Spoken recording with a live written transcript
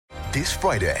This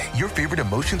Friday, your favorite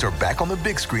emotions are back on the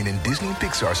big screen in Disney and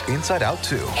Pixar's Inside Out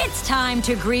 2. It's time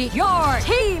to greet your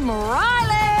Team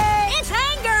Riley. It's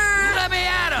anger. Let me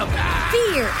at him.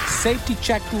 Fear. Safety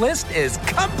checklist is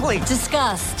complete.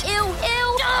 Disgust. Ew.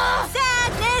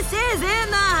 Sadness is in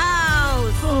the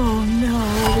house. Oh, no.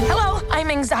 Hello, I'm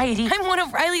anxiety. I'm one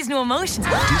of Riley's new emotions.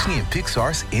 Disney and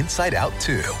Pixar's Inside Out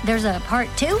 2. There's a part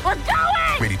 2? We're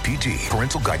going! Rated PG.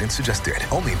 Parental guidance suggested.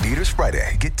 Only in theaters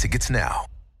Friday. Get tickets now.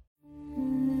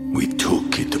 We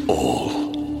took it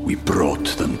all. We brought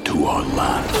them to our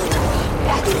land.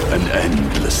 An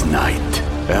endless night,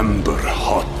 ember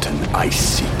hot and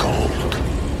icy cold.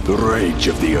 The rage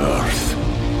of the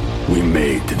earth. We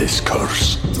made this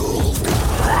curse.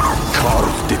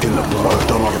 Carved it in the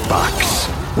blood on our backs.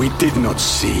 We did not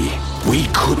see. We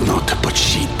could not, but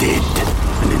she did.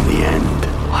 And in the end...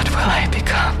 What will I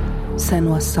become?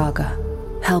 Senua's Saga.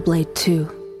 Hellblade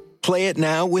 2. Play it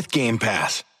now with Game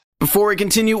Pass. Before we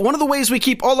continue, one of the ways we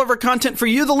keep all of our content for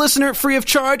you, the listener, free of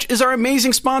charge is our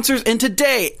amazing sponsors, and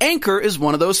today, Anchor is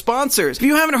one of those sponsors. If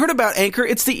you haven't heard about Anchor,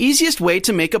 it's the easiest way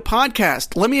to make a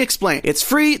podcast. Let me explain. It's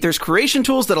free, there's creation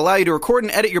tools that allow you to record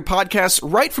and edit your podcasts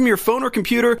right from your phone or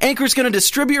computer. Anchor's going to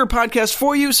distribute your podcast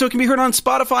for you so it can be heard on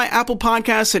Spotify, Apple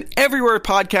Podcasts, and everywhere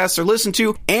podcasts are listened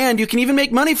to, and you can even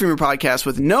make money from your podcast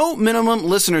with no minimum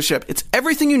listenership. It's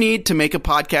everything you need to make a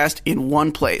podcast in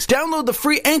one place. Download the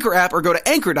free Anchor app or go to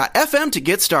anchor.fm to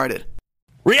get started.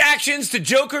 Reactions to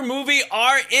Joker movie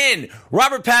are in.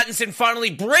 Robert Pattinson finally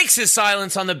breaks his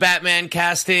silence on the Batman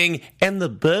casting, and the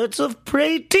Birds of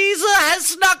Prey teaser has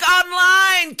snuck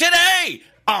online today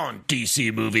on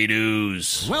DC Movie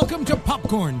News. Welcome to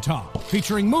Popcorn Talk,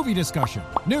 featuring movie discussion,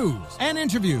 news, and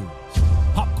interviews.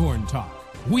 Popcorn Talk.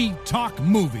 We talk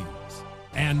movies.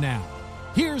 And now,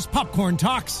 here's Popcorn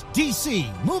Talk's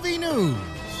DC Movie News.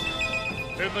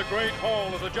 In the Great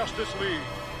Hall of the Justice League,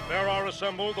 there are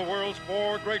assembled the world's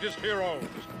 4 greatest heroes,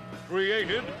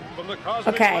 created from the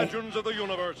cosmic legends of the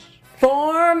universe.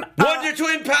 Wonder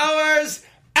Twin powers,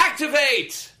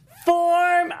 activate!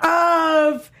 Form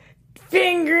of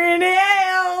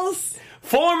fingernails.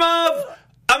 Form of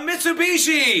a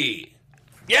Mitsubishi!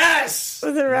 Yes!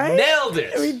 Was it right? Nailed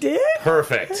it. We did?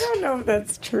 Perfect. I don't know if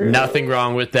that's true. Nothing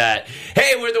wrong with that.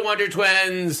 Hey, we're the Wonder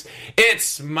Twins.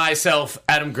 It's myself,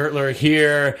 Adam Gertler,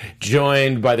 here,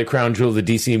 joined by the crown jewel of the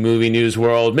DC movie news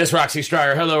world, Miss Roxy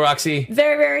Stryer. Hello, Roxy.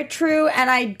 Very, very true. And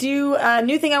I do a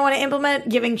new thing I want to implement,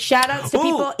 giving shout-outs to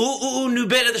people. New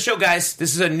bit of the show, guys.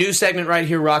 This is a new segment right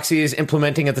here Roxy is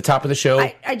implementing at the top of the show.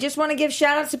 I just want to give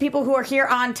shout-outs to people who are here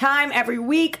on time every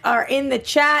week, are in the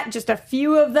chat, just a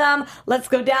few of them. Let's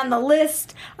go down the list.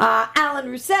 Alan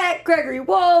Rousset, Gregory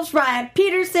Wolves, Ryan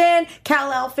Peterson,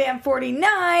 Kal-El Fan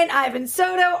 49, Ivan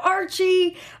Soto,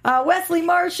 Archie, Wesley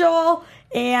Marshall,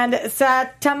 and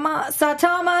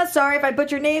Satama, sorry if I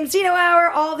butchered names, Zeno Hour,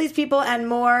 all these people and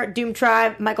more, Doom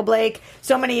Tribe, Michael Blake,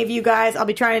 so many of you guys. I'll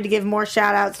be trying to give more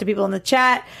shout-outs to people in the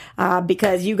chat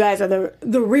because you guys are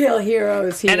the real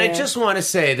heroes here. And I just want to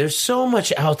say, there's so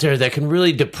much out there that can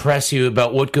really depress you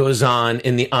about what goes on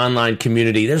in the online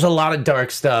community. There's a lot of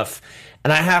dark stuff,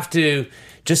 and I have to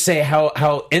just say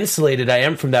how insulated I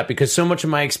am from that, because so much of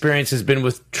my experience has been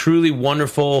with truly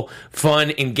wonderful,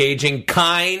 fun, engaging,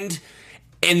 kind,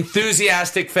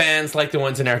 enthusiastic fans like the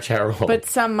ones in our chat room. But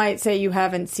some might say you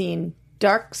haven't seen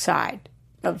Dark Side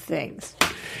of things.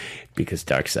 Because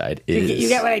Dark Side is... You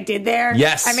get what I did there?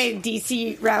 Yes. I made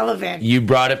DC relevant. You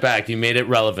brought it back. You made it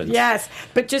relevant. Yes.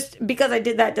 But just because I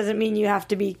did that doesn't mean you have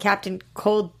to be Captain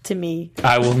Cold to me.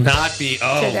 I will not be.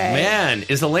 Oh, today. Man.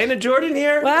 Is Elena Jordan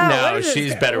here? Wow, no,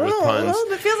 she's better with puns.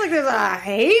 It feels like there's a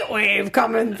hate wave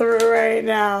coming through right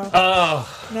now.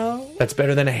 Oh. No? That's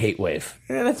better than a hate wave.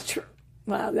 Yeah, that's true.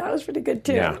 Wow, that was pretty good,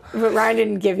 too. Yeah. But Ryan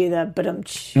didn't give you the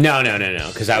No,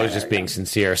 because I was just being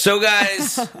sincere. So,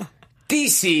 guys,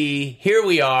 DC, here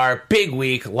we are, big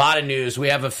week, a lot of news. We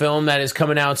have a film that is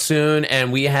coming out soon,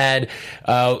 and we had,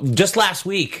 just last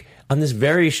week, on this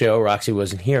very show, Roxy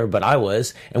wasn't here, but I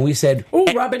was, and we said... Ooh,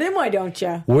 rub it in, why don't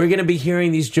you? We're going to be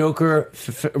hearing these Joker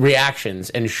reactions,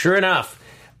 and sure enough,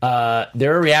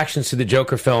 there are reactions to the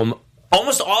Joker film,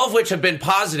 almost all of which have been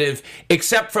positive,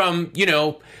 except from,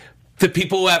 the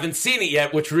people who haven't seen it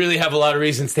yet, which really have a lot of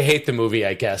reasons to hate the movie,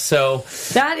 I guess. So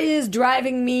that is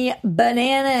driving me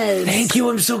bananas. Thank you.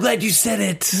 I'm so glad you said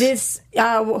it. This,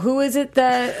 who is it?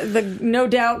 The No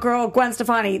Doubt girl, Gwen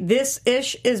Stefani. This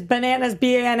ish is bananas,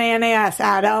 bananas,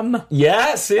 Adam.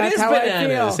 Yes, That's is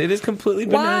bananas. It is completely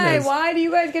bananas. Why do you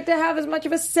guys get to have as much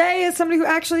of a say as somebody who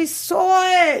actually saw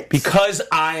it? Because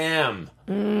I am.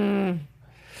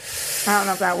 I don't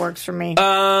know if that works for me.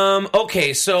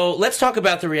 Okay, so let's talk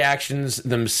about the reactions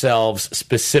themselves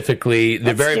specifically.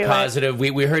 They're very positive.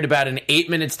 We heard about an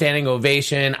 8-minute standing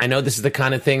ovation. I know this is the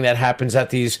kind of thing that happens at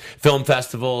these film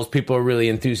festivals. People are really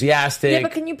enthusiastic. Yeah,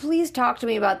 but can you please talk to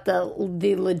me about the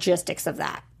logistics of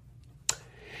that?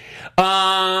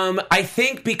 I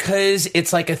think because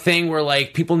it's like a thing where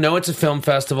like people know it's a film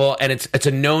festival and it's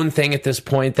a known thing at this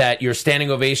point that your standing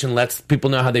ovation lets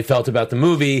people know how they felt about the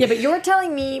movie. Yeah, but you're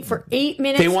telling me for 8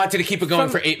 minutes... They wanted to keep it going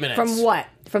for 8 minutes. From what?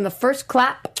 From the first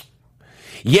clap?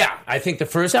 Yeah, I think the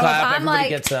first clap, everybody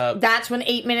gets up. That's when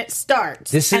 8 minutes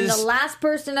starts. The last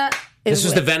person to... This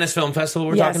is the Venice Film Festival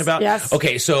we're talking about? Yes.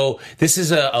 Okay, so this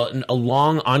is a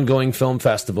long, ongoing film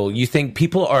festival. You think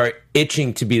people are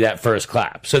itching to be that first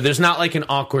clap. So there's not like an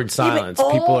awkward silence.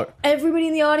 Everybody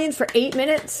in the audience for 8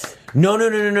 minutes? No.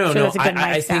 Sure,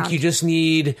 I think you just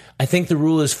need... I think the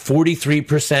rule is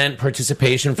 43%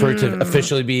 participation for it to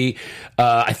officially be...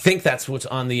 I think that's what's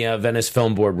on the Venice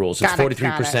Film Board rules. It's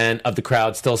 43% of the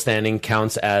crowd still standing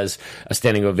counts as a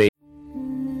standing ovation.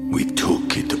 We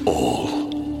took it all.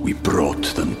 We brought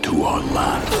them to our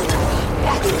land.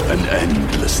 An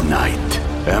endless night,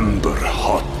 ember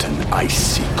hot and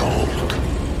icy cold.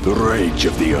 The rage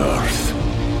of the earth.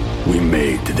 We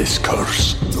made this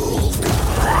curse.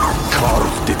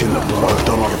 Carved it in the blood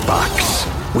on our backs.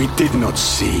 We did not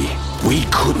see. We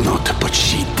could not, but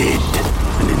she did.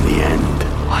 And in the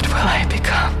end... What will I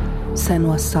become?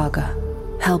 Senua's Saga.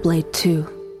 Hellblade 2.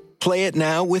 Play it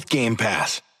now with Game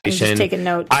Pass. I'm just taking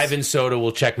notes. Ivan Soda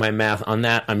will check my math on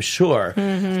that, I'm sure.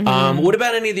 What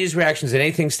about any of these reactions? Did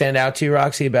anything stand out to you,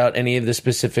 Roxy, about any of the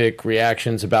specific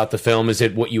reactions about the film? Is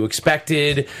it what you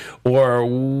expected, or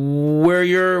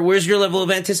where's your level of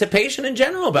anticipation in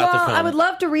general about the film? I would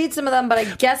love to read some of them, but I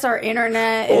guess our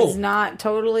internet is not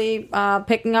totally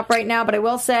picking up right now. But I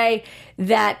will say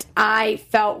that I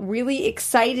felt really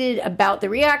excited about the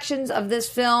reactions of this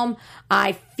film.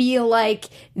 I feel like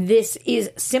this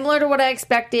is similar to what I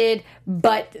expected,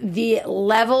 but the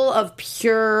level of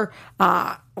pure,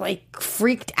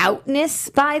 freaked outness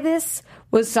by this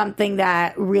was something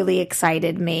that really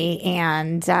excited me.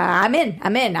 And I'm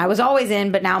in. I was always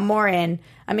in, but now I'm more in.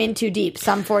 I'm in too deep.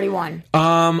 Sum 41.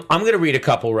 I'm going to read a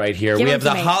couple right here. We have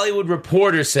The Hollywood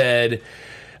Reporter said,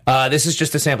 this is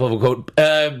just a sample of a quote.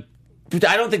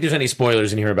 I don't think there's any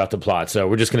spoilers in here about the plot, so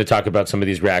we're just going to talk about some of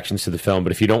these reactions to the film.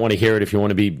 But if you don't want to hear it, if you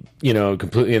want to be,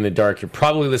 completely in the dark, you're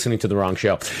probably listening to the wrong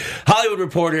show. Hollywood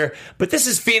Reporter, but this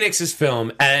is Phoenix's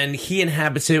film, and he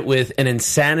inhabits it with an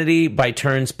insanity by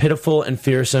turns pitiful and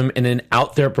fearsome in an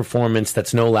out-there performance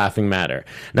that's no laughing matter.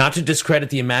 Not to discredit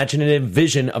the imaginative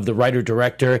vision of the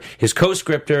writer-director, his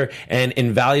co-scripter, and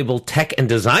invaluable tech and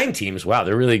design teams. Wow,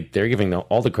 they're giving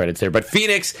all the credits there. But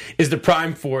Phoenix is the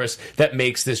prime force that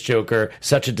makes this Joker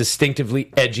such a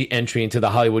distinctively edgy entry into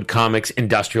the Hollywood comics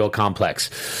industrial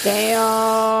complex.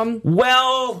 Damn.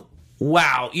 Well,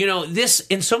 wow. This,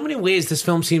 in so many ways, this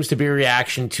film seems to be a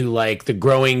reaction to, the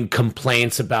growing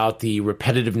complaints about the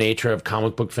repetitive nature of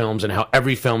comic book films and how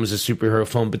every film is a superhero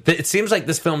film. But it seems like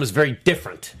this film is very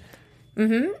different.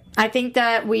 I think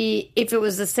that if it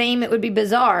was the same, it would be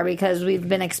bizarre, because we've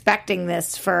been expecting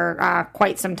this for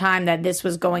quite some time, that this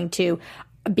was going to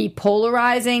be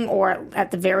polarizing, or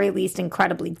at the very least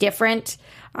incredibly different.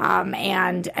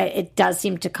 And it does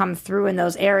seem to come through in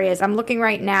those areas. I'm looking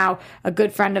right now. A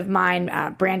good friend of mine,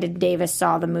 Brandon Davis,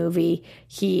 saw the movie.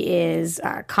 He is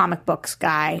a comic books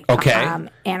guy. Okay. And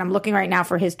I'm looking right now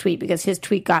for his tweet, because his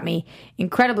tweet got me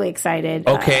incredibly excited.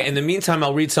 Okay. In the meantime,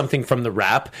 I'll read something from the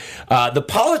wrap. The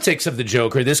politics of the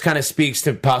Joker. This kind of speaks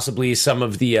to possibly some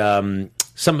of the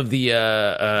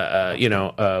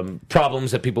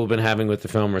problems that people have been having with the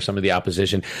film, or some of the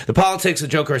opposition. The politics of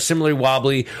the Joker are similarly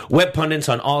wobbly. Web pundits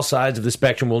on all sides of the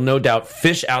spectrum will no doubt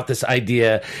fish out this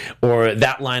idea or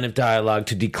that line of dialogue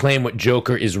to declaim what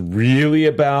Joker is really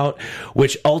about,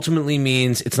 which ultimately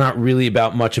means it's not really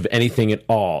about much of anything at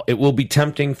all. It will be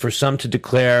tempting for some to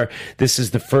declare this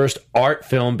is the first art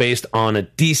film based on a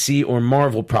DC or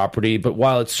Marvel property, but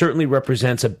while it certainly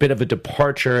represents a bit of a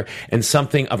departure and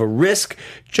something of a risk,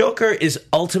 Joker is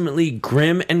ultimately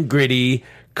grim and gritty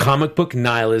comic book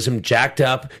nihilism jacked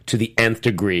up to the nth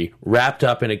degree, wrapped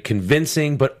up in a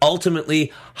convincing but ultimately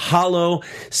hollow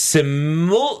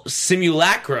simulacra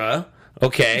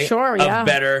of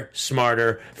better,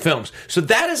 smarter films. So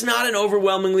that is not an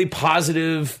overwhelmingly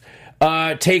positive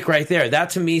take right there. That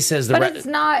to me says But it's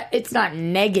not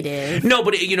negative. No,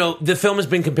 but the film has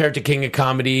been compared to King of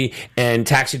Comedy and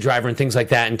Taxi Driver and things like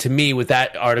that. And to me, what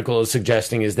that article is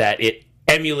suggesting is that it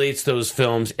emulates those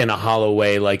films in a hollow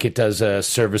way, like it does a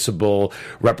serviceable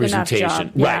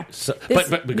representation. Yeah. Right. So, but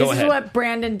go ahead. This is what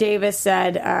Brandon Davis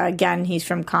said. Again, he's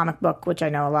from Comic Book, which I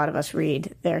know a lot of us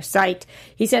read their site.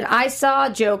 He said, I saw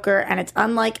Joker, and it's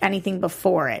unlike anything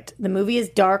before it. The movie is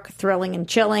dark, thrilling, and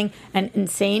chilling, an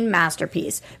insane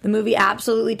masterpiece. The movie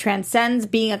absolutely transcends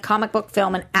being a comic book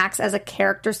film and acts as a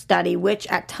character study, which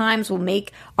at times will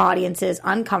make audiences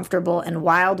uncomfortable in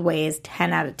wild ways.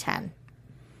 10 out of 10.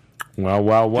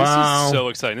 Wow. This is so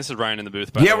exciting. This is Ryan in the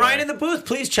booth, by the way. Ryan in the booth.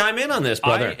 Please chime in on this,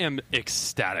 brother. I am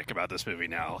ecstatic about this movie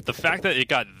now. The fact that it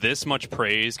got this much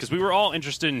praise, because we were all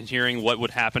interested in hearing what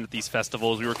would happen at these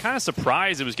festivals. We were kind of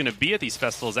surprised it was going to be at these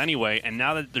festivals anyway, and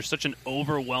now that there's such an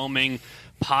overwhelming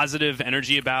positive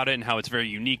energy about it and how it's very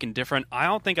unique and different, I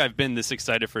don't think I've been this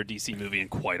excited for a DC movie in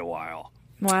quite a while.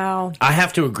 Wow. I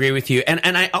have to agree with you.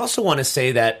 And I also want to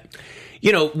say that,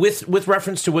 with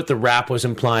reference to what the rap was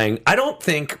implying, I don't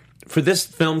think for this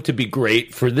film to be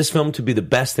great, for this film to be the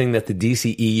best thing that the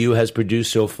DCEU has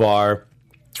produced so far,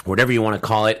 whatever you want to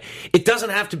call it, it doesn't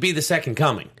have to be The Second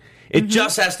Coming. It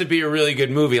just has to be a really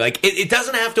good movie. Like, it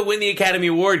doesn't have to win the Academy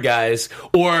Award, guys,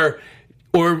 or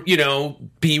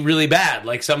be really bad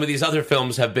like some of these other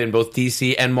films have been, both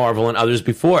DC and Marvel and others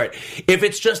before it. If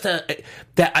it's just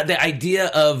the idea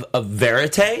of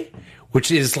verite,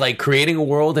 which is like creating a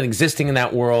world and existing in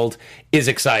that world, is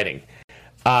exciting.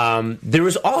 There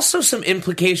was also some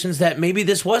implications that maybe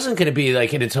this wasn't going to be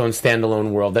like in its own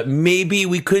standalone world, that maybe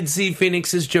we could see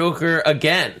Phoenix's Joker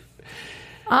again.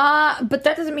 But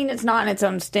that doesn't mean it's not in its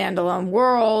own standalone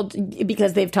world,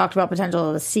 because they've talked about potential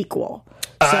of a sequel.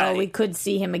 So we could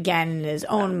see him again in his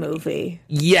own movie.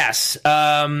 Yes.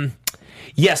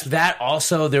 Yes, that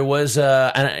also, there was,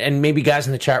 and maybe guys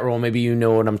in the chat room, maybe you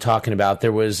know what I'm talking about.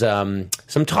 There was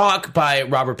some talk by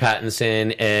Robert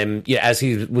Pattinson, and as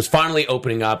he was finally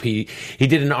opening up, he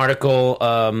did an article.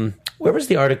 Where was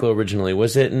the article originally?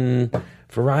 Was it in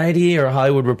Variety or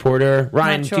Hollywood Reporter?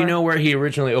 Ryan, do you know where he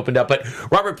originally opened up? But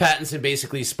Robert Pattinson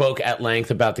basically spoke at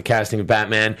length about the casting of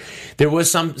Batman. There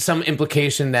was some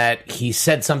implication that he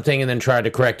said something and then tried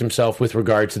to correct himself with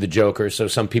regard to the Joker. So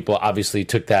some people obviously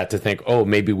took that to think, oh,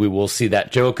 maybe we will see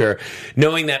that Joker,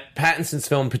 knowing that Pattinson's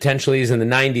film potentially is in the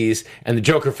 90s and the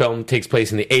Joker film takes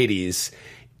place in the 80s.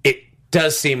 It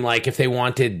does seem like if they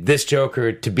wanted this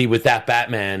Joker to be with that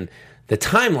Batman, the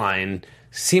timeline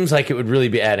seems like it would really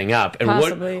be adding up. And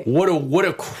possibly. what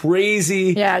a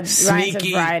crazy,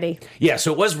 sneaky Variety. Yeah,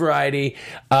 so it was Variety.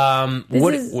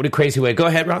 What a crazy way. Go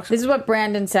ahead, Rox. This is what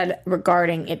Brandon said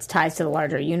regarding its ties to the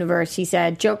larger universe. He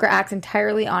said, Joker acts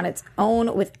entirely on its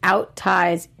own without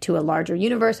ties to a larger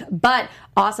universe, but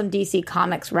awesome DC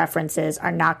Comics references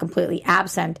are not completely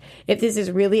absent. If this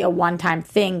is really a one-time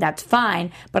thing, that's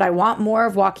fine, but I want more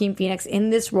of Joaquin Phoenix in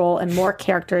this role and more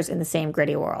characters in the same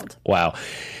gritty world. Wow.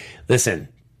 Listen,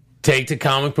 take to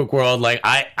comic book world, like,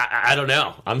 I don't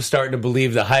know. I'm starting to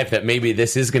believe the hype that maybe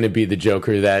this is going to be the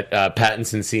Joker that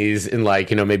Pattinson sees in,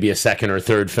 like, maybe a second or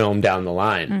third film down the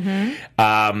line.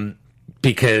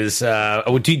 Because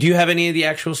do you have any of the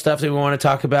actual stuff that we want to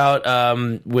talk about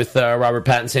with Robert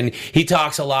Pattinson? He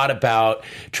talks a lot about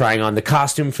trying on the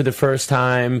costume for the first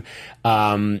time,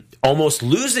 almost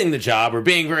losing the job or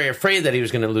being very afraid that he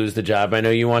was going to lose the job. I know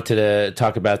you wanted to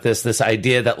talk about this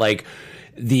idea that, like,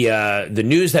 the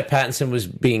news that Pattinson was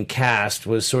being cast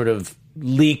was sort of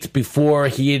leaked before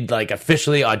he had, like,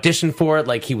 officially auditioned for it.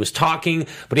 Like, he was talking,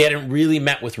 but he hadn't really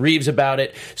met with Reeves about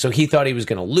it, so he thought he was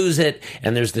going to lose it.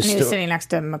 And there's this. He was sitting next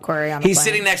to McQuarrie on the plane. He's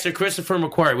sitting next to Christopher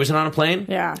McQuarrie. Was it on a plane?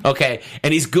 Yeah. Okay.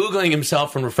 And he's Googling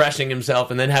himself and refreshing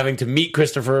himself, and then having to meet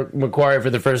Christopher McQuarrie for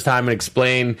the first time and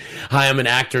explain, "Hi, I'm an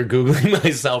actor," Googling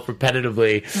myself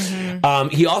repetitively.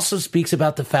 He also speaks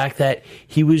about the fact that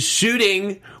he was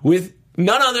shooting with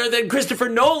none other than Christopher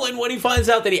Nolan when he finds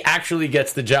out that he actually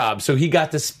gets the job. So he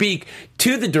got to speak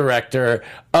to the director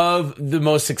of the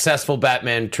most successful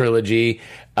Batman trilogy,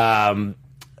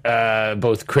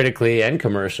 both critically and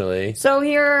commercially. So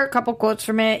here are a couple quotes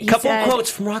from it.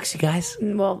 Quotes from Roxy, guys.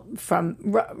 Well, from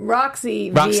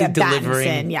Roxy via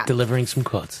delivering, delivering some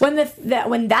quotes. When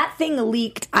that thing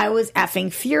leaked, I was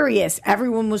effing furious.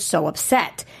 Everyone was so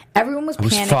upset. Everyone was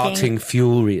panicking. I was fucking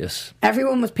furious.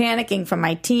 Everyone was panicking from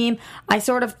my team. I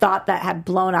sort of thought that had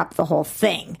blown up the whole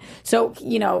thing. So,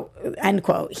 end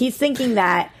quote. He's thinking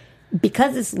that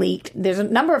because it's leaked, there's a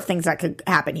number of things that could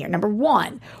happen here. Number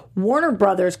one, Warner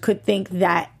Brothers could think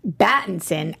that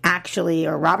Pattinson actually,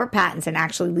 or Robert Pattinson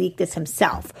actually leaked this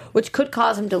himself, which could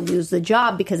cause him to lose the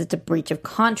job because it's a breach of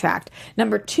contract.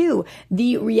 Number two,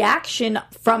 the reaction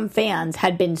from fans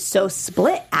had been so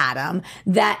split, Adam,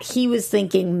 that he was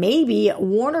thinking maybe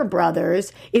Warner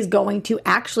Brothers is going to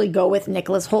actually go with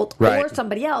Nicholas Hoult or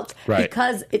somebody else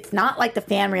because it's not like the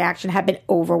fan reaction had been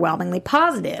overwhelmingly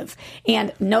positive.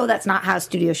 And no, that's not how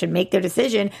studios should make their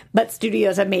decision, but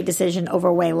studios have made decision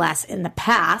over way less in the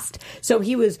past. So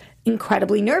he was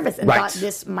incredibly nervous and thought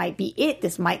this might be it.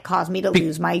 This might cause me to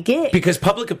lose my gig. Because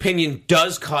public opinion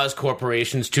does cause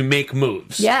corporations to make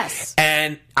moves. Yes.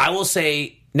 And I will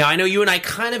say, now I know you and I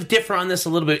kind of differ on this a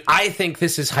little bit. I think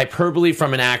this is hyperbole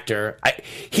from an actor.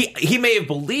 He may have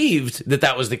believed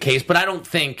that was the case, but I don't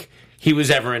think he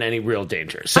was ever in any real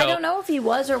danger. So I don't know if he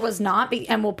was or was not,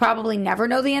 and we'll probably never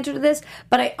know the answer to this,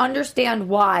 but I understand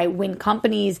why when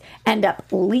companies end up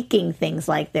leaking things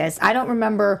like this. I don't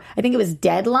remember, I think it was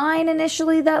Deadline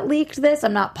initially that leaked this.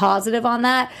 I'm not positive on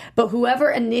that, but whoever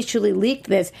initially leaked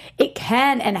this, it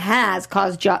can and has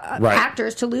caused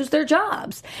actors to lose their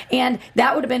jobs. And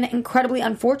that would have been incredibly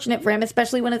unfortunate for him,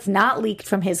 especially when it's not leaked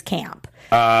from his camp.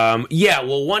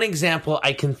 Well, one example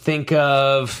I can think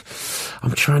of,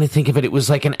 I'm trying to think of it. It was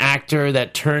like an actor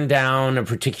that turned down a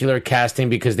particular casting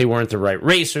because they weren't the right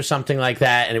race or something like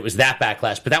that, and it was that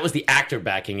backlash. But that was the actor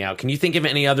backing out. Can you think of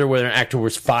any other where an actor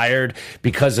was fired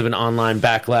because of an online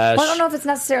backlash? Well, I don't know if it's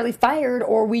necessarily fired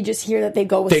or we just hear that they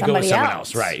go with somebody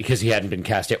else. Right, because he hadn't been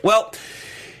cast yet. Well,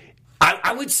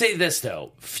 I would say this,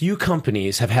 though. Few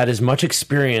companies have had as much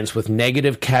experience with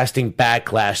negative casting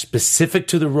backlash specific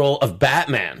to the role of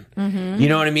Batman. Mm-hmm. You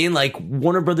know what I mean? Like,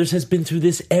 Warner Brothers has been through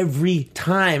this every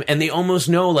time, and they almost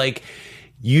know, like,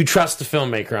 you trust the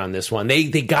filmmaker on this one. They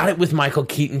got it with Michael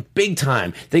Keaton big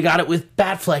time. They got it with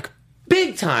Batfleck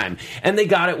big time. And they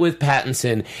got it with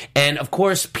Pattinson. And, of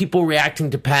course, people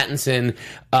reacting to Pattinson,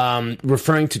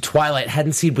 referring to Twilight,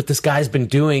 hadn't seen what this guy's been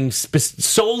doing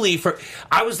solely for...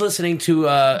 I was listening to...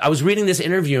 I was reading this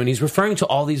interview, and he's referring to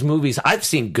all these movies. I've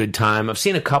seen Good Time. I've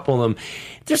seen a couple of them.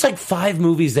 There's like 5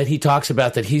 movies that he talks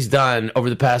about that he's done over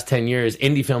the past 10 years,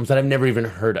 indie films that I've never even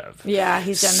heard of. Yeah,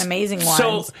 he's done amazing ones.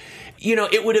 So... You know,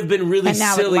 it would have been really and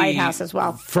now silly. With White House as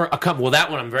well. For a couple. Well, that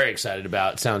one I'm very excited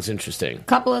about. Sounds interesting.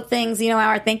 Couple of things.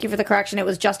 Howard, thank you for the correction. It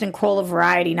was Justin Kroll of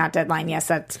Variety, not Deadline. Yes,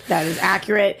 that is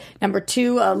accurate. Number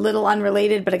 2, a little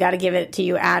unrelated, but I got to give it to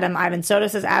you, Adam. Ivan Soto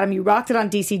says, Adam, you rocked it on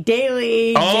DC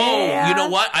Daily. Oh, yeah. You know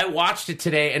what? I watched it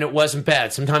today, and it wasn't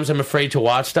bad. Sometimes I'm afraid to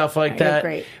watch stuff like that.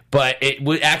 Great. But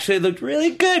it actually looked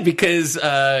really good because,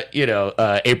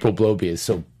 April Blobey is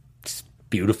so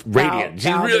beautiful, radiant.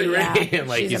 She's really radiant,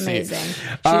 like she's you amazing.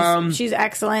 See. She's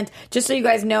excellent. Just so you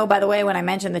guys know, by the way, when I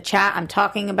mentioned the chat, I'm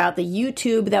talking about the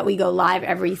YouTube that we go live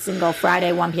every single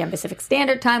Friday, 1 p.m. Pacific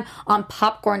Standard Time on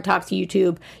Popcorn Talks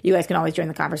YouTube. You guys can always join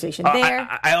the conversation there.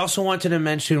 I also wanted to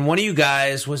mention, one of you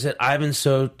guys, was it Ivan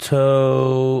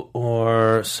Soto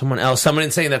or someone else? Someone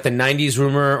saying that the 90s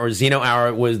rumor or Zeno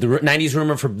Hour was the 90s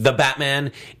rumor for the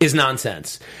Batman is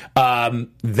nonsense.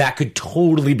 That could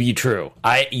totally be true.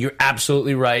 You're absolutely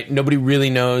right. Nobody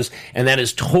really knows, and that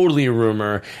is totally a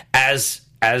rumor. As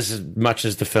much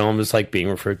as the film is like being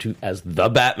referred to as the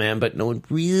Batman, but no one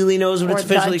really knows what it's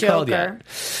officially called yet.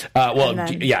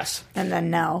 Yes, and then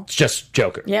no, it's just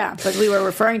Joker. Yeah, but we were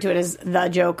referring to it as the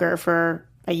Joker for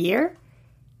a year.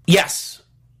 Yes.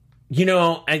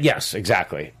 Yes,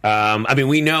 exactly.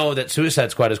 We know that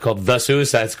Suicide Squad is called The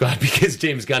Suicide Squad because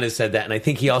James Gunn has said that, and I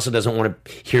think he also doesn't want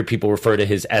to hear people refer to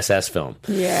his SS film.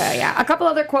 Yeah. A couple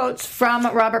other quotes from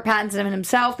Robert Pattinson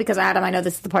himself, because, Adam, I know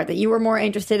this is the part that you were more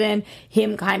interested in,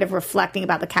 him kind of reflecting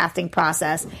about the casting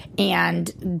process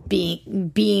and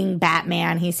being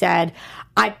Batman. He said,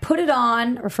 I put it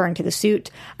on, referring to the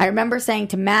suit. I remember saying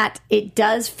to Matt, it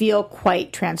does feel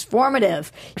quite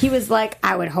transformative. He was like,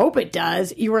 I would hope it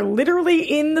does. You were literally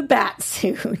in the bat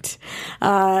suit.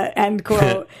 End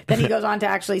quote. Then he goes on to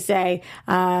actually say,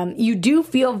 you do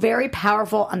feel very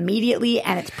powerful immediately,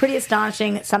 and it's pretty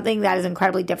astonishing, something that is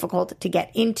incredibly difficult to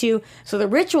get into. So the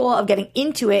ritual of getting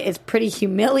into it is pretty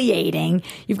humiliating.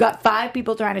 You've got 5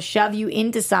 people trying to shove you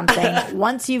into something.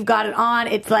 Once you've got it on,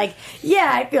 it's like, yeah,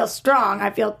 I feel strong. I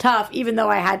feel tough, even though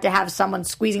I had to have someone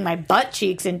squeezing my butt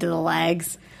cheeks into the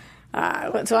legs.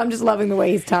 So I'm just loving the way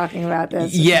he's talking about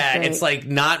this. Yeah, it's like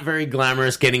not very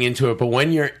glamorous getting into it, but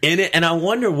when you're in it, and I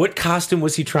wonder what costume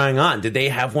was he trying on? Did they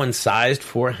have one sized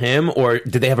for him, or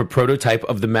did they have a prototype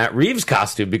of the Matt Reeves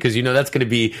costume? Because that's going to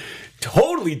be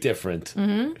totally different.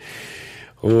 Mm-hmm.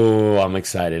 Oh, I'm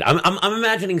excited. I'm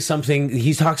imagining something.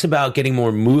 He talks about getting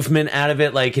more movement out of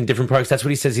it, like in different parts. That's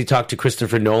what he says he talked to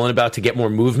Christopher Nolan about, to get more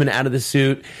movement out of the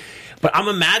suit. But I'm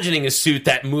imagining a suit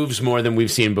that moves more than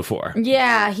we've seen before.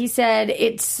 Yeah, he said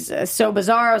it's so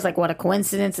bizarre. I was like, what a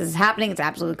coincidence this is happening. It's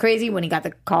absolutely crazy when he got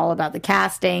the call about the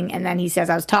casting. And then he says,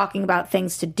 I was talking about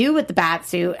things to do with the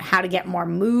Batsuit, how to get more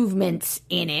movements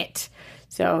in it.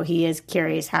 So he is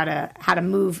curious how to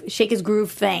move, shake his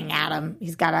groove thing, Adam.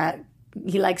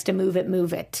 He likes to move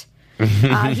it.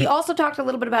 He also talked a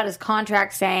little bit about his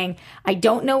contract, saying, I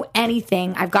don't know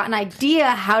anything. I've got an idea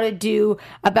how to do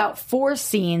about 4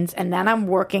 scenes, and then I'm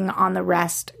working on the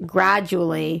rest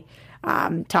gradually.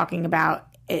 Talking about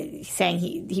saying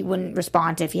he wouldn't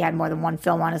respond if he had more than 1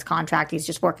 film on his contract. He's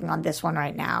just working on this one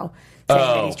right now.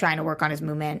 Saying that he's trying to work on his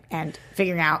movement and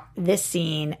figuring out this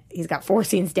scene. He's got 4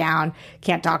 scenes down.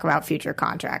 Can't talk about future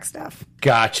contract stuff.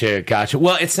 Gotcha.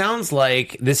 Well, it sounds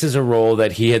like this is a role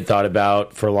that he had thought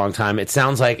about for a long time. It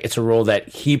sounds like it's a role that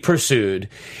he pursued.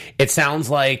 It sounds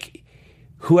like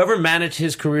whoever managed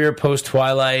his career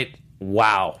post-Twilight,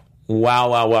 wow.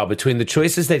 Between the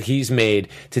choices that he's made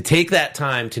to take that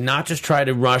time to not just try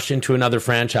to rush into another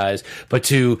franchise, but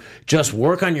to just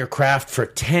work on your craft for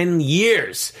 10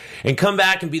 years and come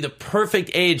back and be the perfect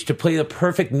age to play the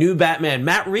perfect new Batman.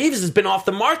 Matt Reeves has been off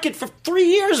the market for 3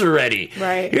 years already.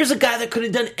 Right. Here's a guy that could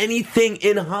have done anything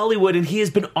in Hollywood, and he has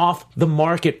been off the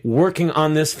market working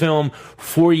on this film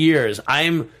for years. I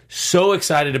am so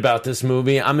excited about this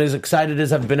movie. I'm as excited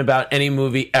as I've been about any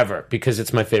movie ever because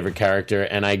it's my favorite character,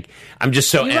 and I'm just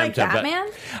so you amped like up. Batman?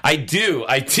 I do.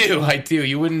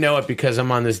 You wouldn't know it because I'm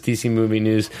on this DC Movie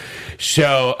News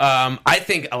show. I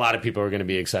think a lot of people are going to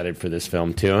be excited for this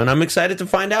film too, and I'm excited to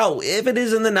find out if it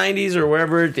is in the 90s or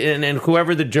wherever, and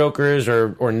whoever the Joker is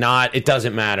or not. It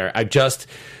doesn't matter. I just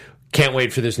can't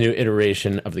wait for this new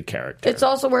iteration of the character. It's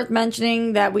also worth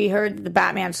mentioning that we heard the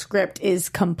Batman script is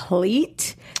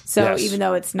complete. So Yes. even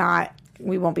though it's not,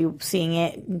 we won't be seeing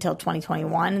it until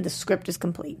 2021. The script is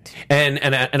complete. And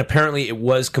apparently it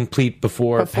was complete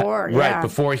before yeah.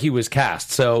 before he was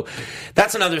cast. So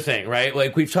that's another thing, right?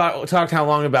 Like we've talked how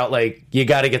long about like you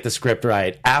got to get the script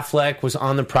right. Affleck was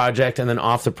on the project and then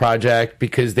off the project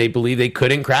because they believe they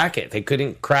couldn't crack it. They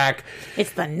couldn't crack.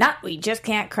 It's the nut we just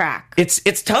can't crack.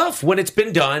 It's tough when it's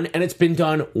been done and it's been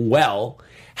done well.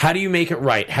 How do you make it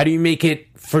right? How do you make it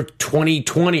for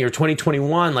 2020 or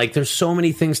 2021? Like, there's so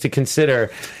many things to consider,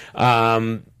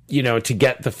 to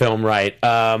get the film right.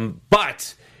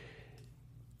 But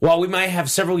while we might have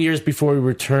several years before we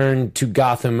return to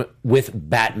Gotham with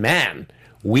Batman,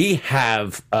 we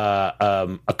have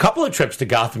a couple of trips to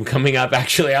Gotham coming up,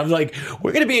 actually. I'm like,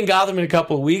 we're going to be in Gotham in a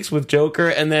couple of weeks with Joker,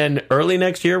 and then early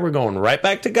next year, we're going right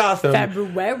back to Gotham.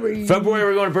 February,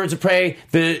 we're going to Birds of Prey.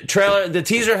 The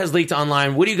teaser has leaked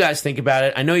online. What do you guys think about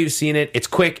it? I know you've seen it. It's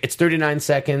quick. It's 39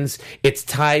 seconds. It's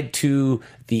tied to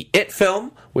the It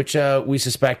film, which we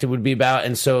suspected would be about,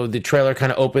 and so the trailer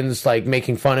kind of opens, like,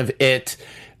 making fun of It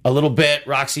a little bit.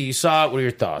 Roxy, you saw it. What are your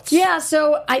thoughts? Yeah,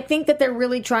 so I think that they're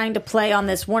really trying to play on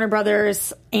this Warner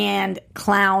Brothers and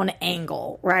clown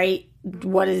angle, right?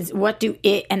 What do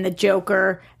It and the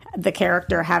Joker, the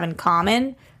character, have in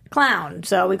common? Clown.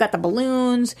 So we've got the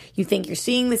balloons. You think you're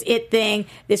seeing this It thing.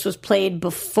 This was played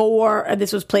before.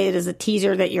 This was played as a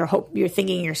teaser that you're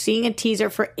thinking you're seeing a teaser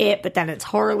for It, but then it's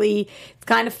Harley. It's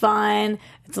kind of fun.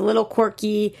 It's a little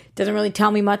quirky. Doesn't really tell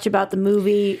me much about the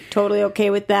movie. Totally okay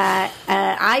with that.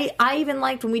 I even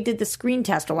liked when we did the screen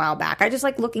test a while back. I just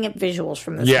like looking at visuals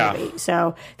from this movie.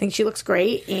 So I think she looks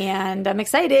great, and I'm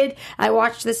excited. I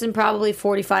watched this in probably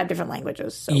 45 different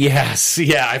languages. So. Yes.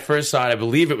 Yeah, I first saw it. I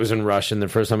believe it was in Russian the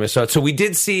first time I saw it. So we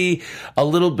did see a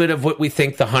little bit of what we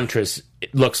think the Huntress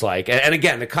looks like. And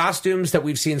again, the costumes that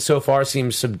we've seen so far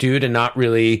seem subdued and not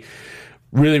really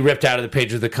ripped out of the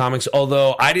pages of the comics,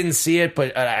 although I didn't see it,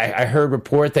 but I heard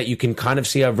report that you can kind of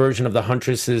see a version of the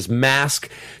Huntress's mask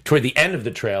toward the end of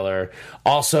the trailer.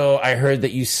 Also, I heard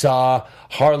that you saw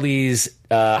Harley's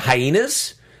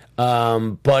hyenas,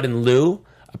 Bud and Lou.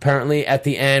 Apparently, at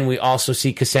the end, we also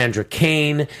see Cassandra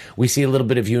Cain. We see a little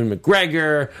bit of Ewan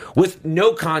McGregor with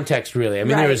no context, really. I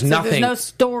mean, there is nothing. There's no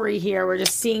story here. We're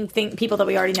just seeing people that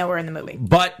we already know are in the movie.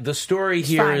 But the story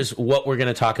here is what we're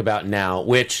going to talk about now,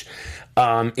 which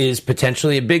is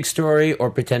potentially a big story or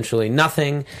potentially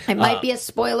nothing. It might be a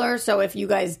spoiler, so if you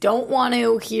guys don't want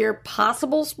to hear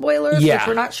possible spoilers, which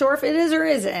we're not sure if it is or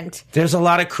isn't. There's a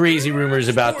lot of crazy rumors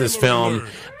about this film,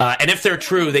 and if they're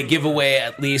true, they give away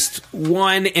at least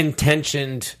one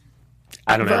intentioned,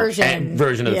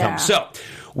 version of the film. So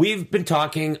we've been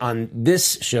talking on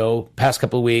this show past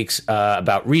couple of weeks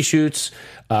about reshoots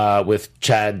with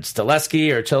Chad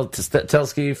Stahelski or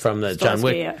Stahelski from the John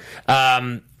Wick.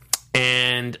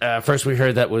 And first we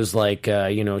heard that was like,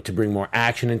 to bring more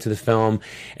action into the film.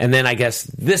 And then I guess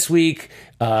this week,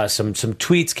 some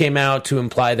tweets came out to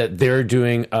imply that they're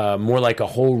doing more like a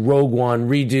whole Rogue One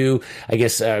redo. I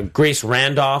guess Grace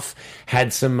Randolph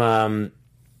had some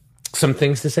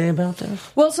things to say about that.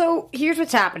 Well, so here's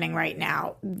what's happening right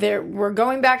now. We're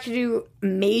going back to do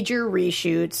major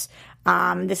reshoots.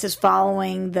 This is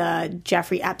following the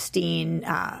Jeffrey Epstein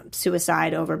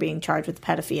suicide over being charged with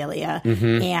pedophilia.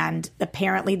 Mm-hmm. And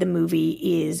apparently the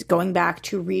movie is going back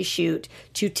to reshoot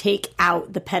to take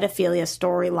out the pedophilia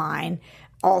storyline.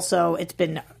 Also, it's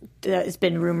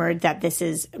been rumored that this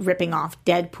is ripping off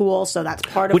Deadpool, so that's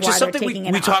part of which why is something they're taking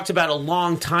it we out. talked about a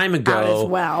long time ago as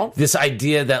well. This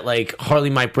idea that like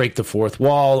Harley might break the fourth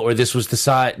wall, or this was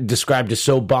described as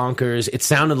so bonkers. It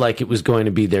sounded like it was going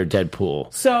to be their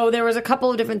Deadpool. So there was a couple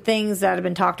of different things that have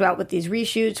been talked about with these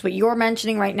reshoots. What you're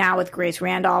mentioning right now with Grace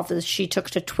Randolph is she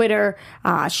took to Twitter.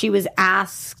 She was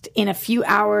asked, "In a few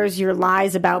hours, your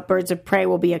lies about Birds of Prey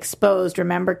will be exposed.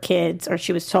 Remember, kids," or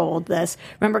she was told this.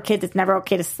 "Remember, kids, it's never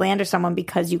okay to slander someone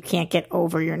because you can't get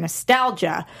over your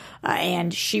nostalgia."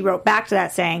 And she wrote back to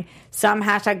that saying, "Some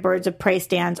hashtag Birds of Prey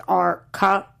stands are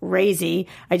crazy.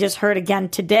 I just heard again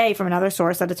today from another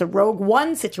source that it's a Rogue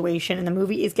One situation and the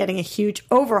movie is getting a huge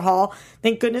overhaul.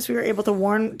 Thank goodness we were able to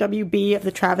warn WB of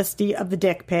the travesty of the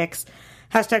dick pics.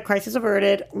 Hashtag crisis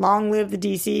averted. Long live the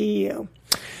DCEU."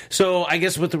 So I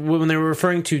guess when they were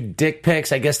referring to dick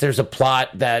pics, I guess there's a plot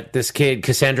that this kid,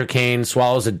 Cassandra Cain,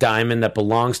 swallows a diamond that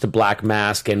belongs to Black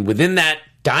Mask, and within that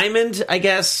diamond, I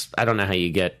guess, I don't know how you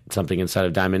get something inside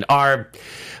of diamond, are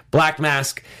Black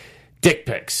Mask dick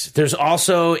pics. There's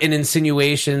also an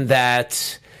insinuation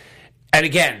that, and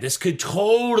again, this could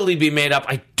totally be made up.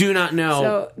 I do not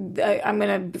know. So I'm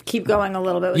going to keep going a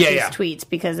little bit with these tweets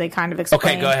because they kind of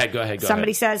explain. Okay, go ahead.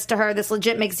 Somebody says to her, "This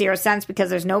legit makes zero sense because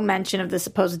there's no mention of the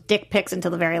supposed dick pics until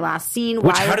the very last scene."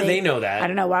 How do they know that? I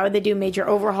don't know. Why would they do major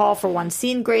overhaul for one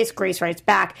scene, Grace? Grace writes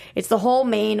back, "It's the whole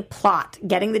main plot,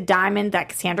 getting the diamond that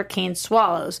Cassandra Cain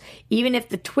swallows. Even if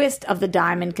the twist of the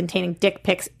diamond containing dick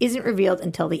pics isn't revealed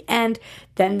until the end,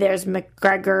 then there's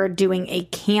McGregor doing a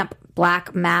camp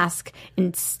Black Mask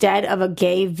instead of a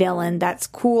gay villain that's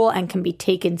cool and can be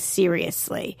taken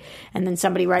seriously." And then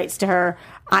somebody writes to her,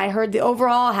 "I heard the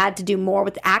overall had to do more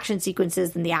with the action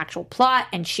sequences than the actual plot."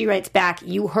 And she writes back,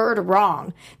 "You heard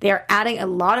wrong. They are adding a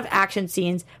lot of action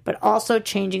scenes, but also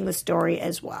changing the story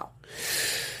as well."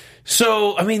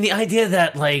 So, I mean, the idea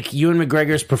that, like, Ewan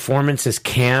McGregor's performance is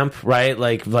camp, right?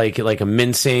 Like a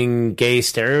mincing gay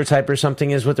stereotype or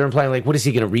something is what they're implying. Like, what is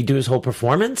he going to redo his whole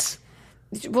performance?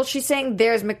 Well, she's saying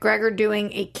there's McGregor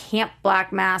doing a camp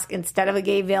Black Mask instead of a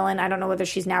gay villain. I don't know whether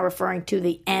she's now referring to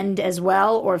the end as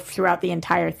well or throughout the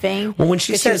entire thing. Well, when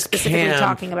she says was specifically camp,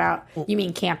 talking about, you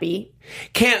mean campy?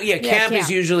 Camp is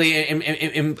usually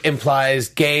implies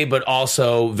gay, but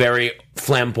also very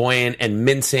flamboyant and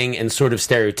mincing and sort of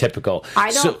stereotypical.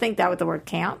 I don't think that with the word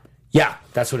camp. Yeah,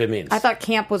 that's what it means. I thought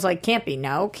camp was like campy.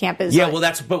 No, camp is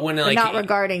but when like not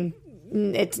regarding,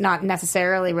 it's not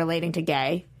necessarily relating to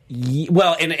gay.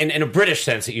 Well, in a British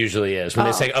sense, it usually is. When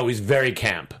they say, "Oh, he's very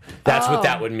camp," that's what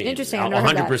that would mean. Interesting.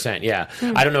 100%. Yeah.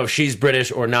 I don't know if she's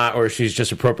British or not, or if she's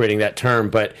just appropriating that term.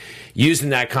 But used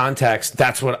in that context,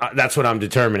 that's what I'm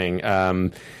determining.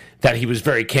 That he was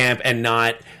very camp and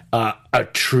not a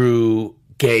true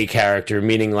gay character,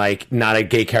 meaning like not a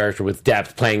gay character with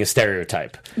depth playing a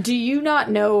stereotype. Do you not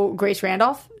know Grace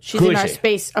Randolph? She's in our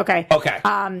space. Okay.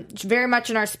 Very much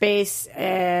in our space.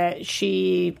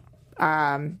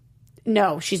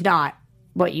 No, she's not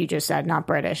what you just said, not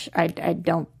British. I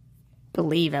don't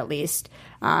believe, at least.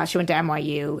 She went to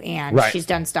NYU, and she's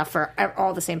done stuff for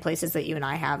all the same places that you and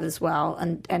I have as well,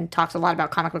 and talks a lot about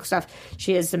comic book stuff.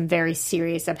 She has some very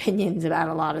serious opinions about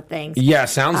a lot of things. Yeah,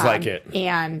 sounds like it.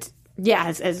 And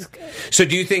yeah, so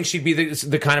do you think she'd be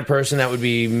the kind of person that would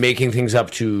be making things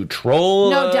up to troll?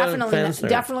 No,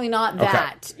 definitely not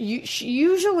that.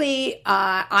 Usually,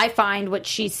 I find what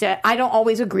she said. I don't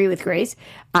always agree with Grace,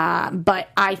 but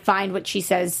I find what she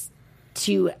says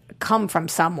to come from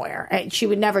somewhere. She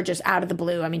would never just out of the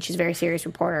blue. I mean, she's a very serious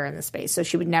reporter in this space, so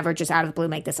she would never just out of the blue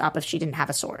make this up if she didn't have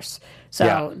a source.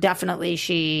 So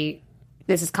definitely,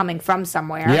 this is coming from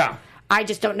somewhere. Yeah, I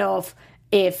just don't know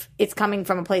if it's coming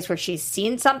from a place where she's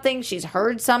seen something, she's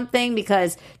heard something,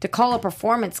 because to call a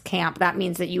performance camp, that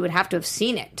means that you would have to have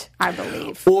seen it, I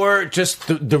believe. Or just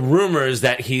the rumors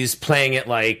that he's playing it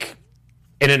like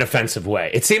in an offensive way.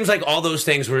 It seems like all those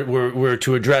things were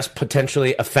to address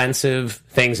potentially offensive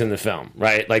things in the film,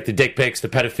 right? Like the dick pics, the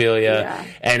pedophilia,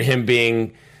 and him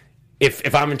being,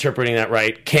 if I'm interpreting that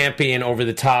right, campy and over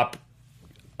the top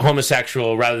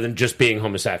homosexual rather than just being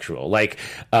homosexual, like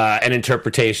an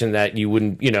interpretation that you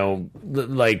wouldn't,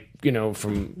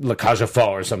 from La Cage aux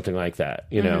Folles or something like that,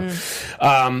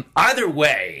 Either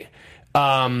way,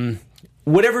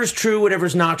 whatever's true,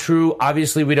 whatever's not true,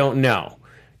 obviously we don't know.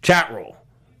 Chat roll.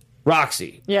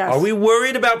 Roxy, yes. Are we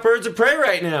worried about Birds of Prey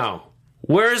right now?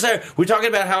 Where is our... We're talking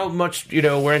about how much,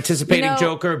 we're anticipating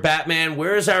Joker, Batman.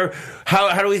 Where is our...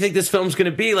 How do we think this film's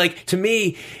going to be? Like, to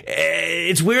me,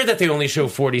 it's weird that they only show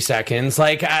 40 seconds.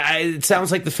 Like, it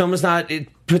sounds like the film is not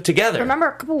put together. Remember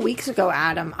a couple weeks ago,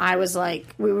 Adam, I was like...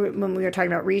 when we were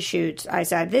talking about reshoots, I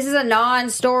said, this is a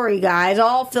non-story, guys.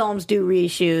 All films do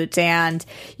reshoots, and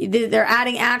they're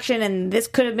adding action, and this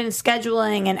could have been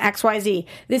scheduling, and XYZ.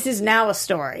 This is now a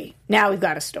story. Now we've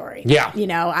got a story. Yeah.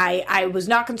 I was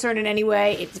not concerned in any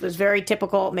way. It was very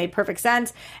typical. It made perfect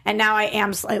sense. And now I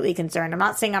am slightly concerned. I'm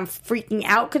not saying I'm freaking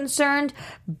out concerned,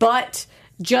 but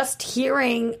just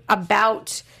hearing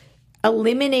about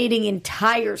eliminating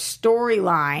entire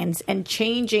storylines and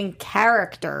changing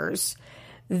characters,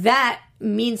 that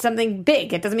means something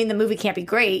big. It doesn't mean the movie can't be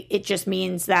great. It just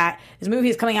means that this movie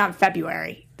is coming out in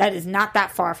February. That is not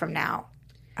that far from now.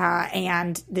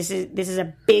 And this is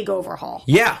a big overhaul.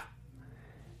 Yeah.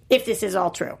 If this is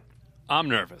all true. I'm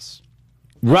nervous.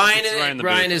 Ryan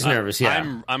is nervous,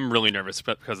 yeah. I'm really nervous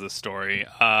because of the story.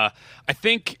 I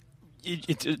think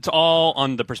it's all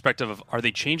on the perspective of, are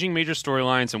they changing major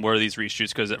storylines and what are these reshoots?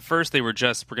 Because at first they were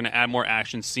just, we're going to add more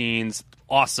action scenes.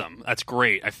 Awesome. That's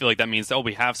great. I feel like that means,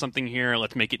 we have something here.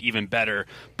 Let's make it even better.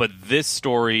 But this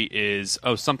story is,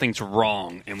 something's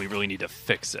wrong and we really need to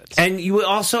fix it. And you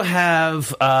also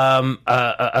have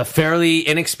a fairly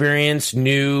inexperienced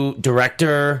new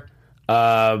director,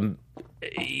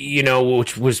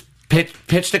 which was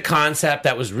pitched a concept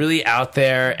that was really out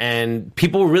there, and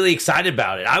people were really excited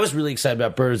about it. I was really excited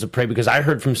about Birds of Prey because I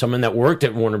heard from someone that worked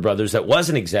at Warner Brothers that was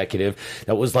an executive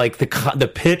that was like,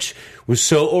 the pitch was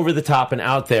so over the top and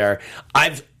out there.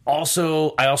 I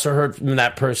also heard from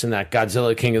that person that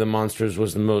Godzilla King of the Monsters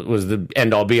was the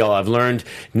end all be all. I've learned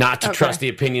not to trust the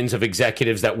opinions of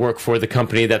executives that work for the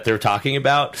company that they're talking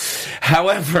about.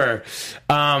 However,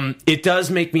 it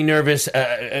does make me nervous.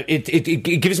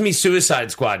 It gives me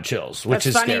Suicide Squad chills, which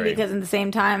is funny scary. Because in the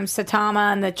same time,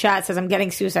 Satama in the chat says, I'm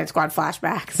getting Suicide Squad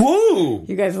flashbacks. Woo!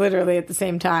 You guys literally at the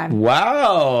same time.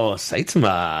 Wow,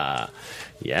 Saitama.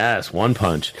 Yes, one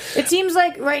punch. It seems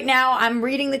like right now I'm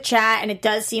reading the chat, and it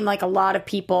does seem like a lot of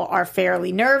people are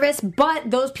fairly nervous, but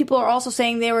those people are also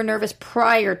saying they were nervous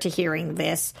prior to hearing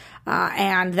this,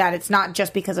 and that it's not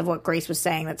just because of what Grace was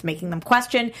saying that's making them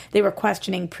question. They were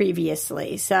questioning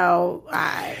previously. So,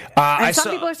 and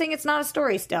some people are saying it's not a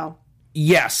story still.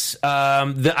 Yes.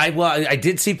 I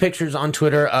did see pictures on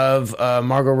Twitter of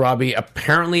Margot Robbie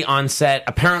apparently on set,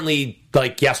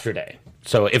 like yesterday.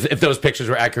 So if those pictures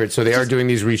were accurate, so they are doing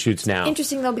these reshoots now.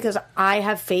 Interesting, though, because I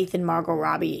have faith in Margot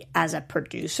Robbie as a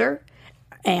producer,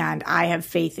 and I have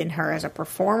faith in her as a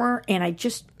performer, and I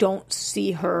just don't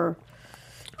see her...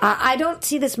 I don't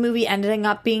see this movie ending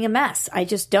up being a mess. I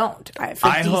just don't. I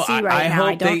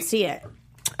don't see it.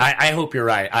 I hope you're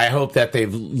right. I hope that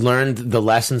they've learned the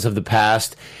lessons of the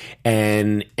past,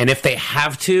 and if they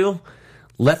have to...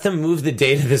 let them move the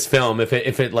date of this film if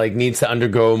it like needs to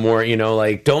undergo more,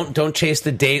 don't chase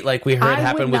the date like we heard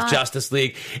happen with Justice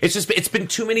League. It's been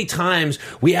too many times.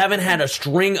 We haven't had a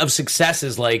string of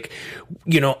successes like,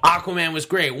 Aquaman was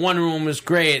great, Wonder Woman was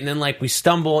great, and then like we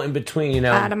stumble in between,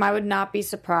 Adam, I would not be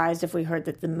surprised if we heard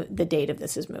that the date of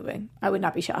this is moving. I would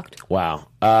not be shocked. Wow.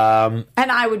 And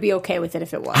I would be okay with it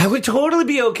if it was. I would totally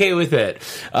be okay with it.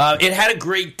 It had a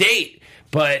great date.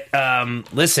 But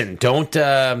listen, don't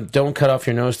cut off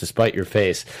your nose to spite your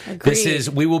face. Agreed.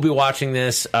 We will be watching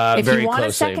this very closely. If you want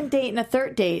a second date and a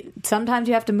third date, sometimes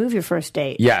you have to move your first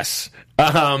date. Yes.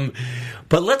 But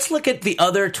let's look at the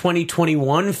other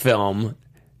 2021 film.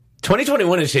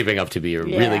 2021 is shaping up to be a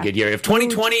really good year. If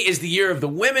 2020 is the year of the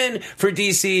women for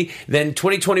DC, then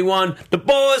 2021, the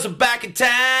boys are back in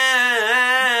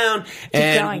town.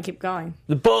 Keep going.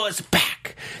 The boys are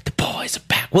back. The boys are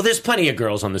back. Well, there's plenty of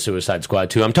girls on the Suicide Squad,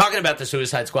 too. I'm talking about the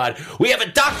Suicide Squad. We have a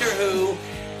Doctor Who.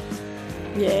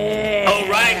 Yeah. Oh,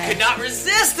 Ryan could not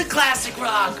resist the classic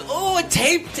rock. Oh, it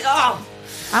taped. Oh.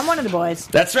 I'm one of the boys.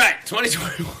 That's right.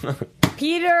 2021.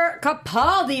 Peter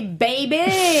Capaldi,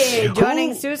 baby,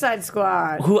 joining Suicide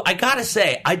Squad. Who I gotta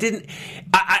say, I didn't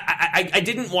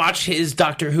watch his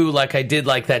Doctor Who like I did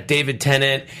like that David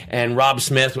Tennant and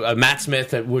Matt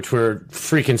Smith, which were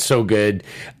freaking so good.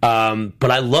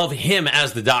 But I love him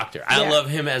as the Doctor. I love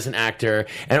him as an actor,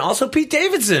 and also Pete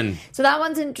Davidson. So that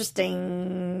one's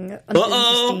interesting.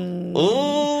 I'm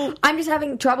just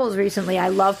having troubles recently. I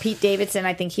love Pete Davidson.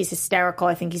 I think he's hysterical.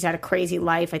 I think he's had a crazy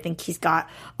life. I think he's got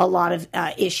a lot of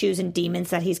issues and demons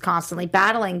that he's constantly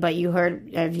battling. But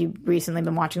have you recently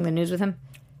been watching the news with him?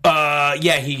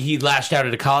 Yeah, he lashed out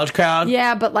at a college crowd.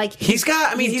 Yeah, but like he's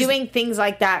doing things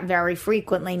like that very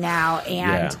frequently now,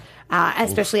 and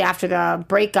especially after the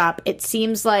breakup, it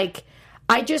seems like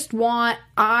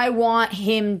I want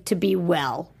him to be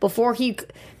well before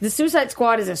the Suicide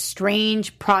Squad is a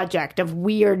strange project of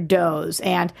weirdos,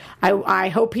 and I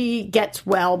hope he gets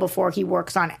well before he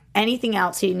works on anything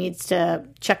else. He needs to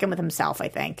check in with himself, I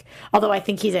think. Although I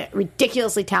think he's a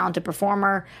ridiculously talented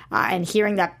performer, and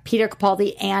hearing that Peter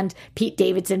Capaldi and Pete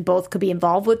Davidson both could be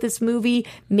involved with this movie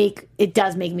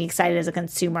does make me excited as a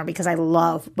consumer because I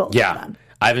love both of them.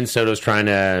 Ivan Soto's trying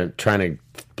to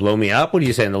blow me up. What do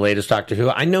you say in the latest Doctor Who?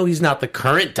 I know he's not the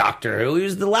current Doctor Who. He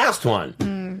was the last one.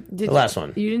 The last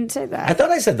one. You didn't say that. I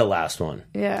thought I said the last one.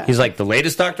 Yeah. He's like the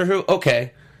latest Doctor Who?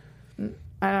 Okay.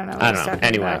 I don't know.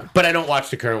 Anyway, but I don't watch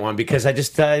the current one because I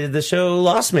just the show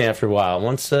lost me after a while.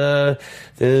 Once was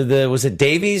it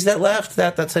Davies that left?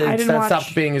 That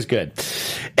stopped being as good.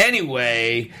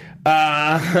 Anyway,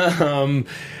 That's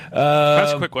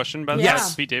a quick question about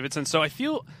Pete Davidson. So I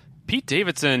feel Pete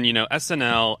Davidson,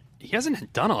 SNL, he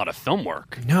hasn't done a lot of film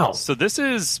work. No. So this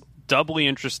is doubly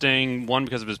interesting, one,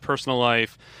 because of his personal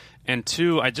life, and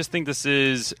two, I just think this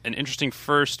is an interesting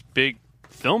first big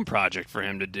film project for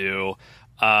him to do.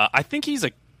 I think he's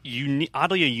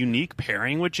oddly a unique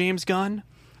pairing with James Gunn.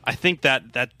 I think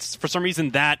that's for some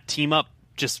reason that team up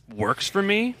just works for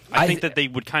me. I think that they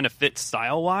would kind of fit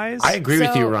style-wise. I agree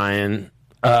with you, Ryan.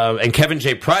 And Kevin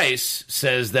J. Price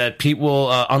says that Pete will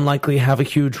unlikely have a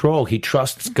huge role. He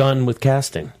trusts Gunn with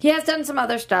casting. He has done some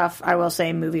other stuff, I will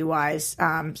say, movie-wise.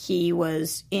 He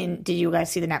was in... Did you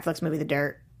guys see the Netflix movie, The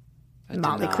Dirt?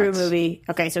 Motley Crue movie.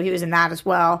 Okay, so he was in that as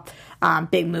well.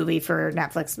 Big movie for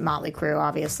Netflix, Motley Crue,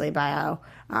 obviously, bio.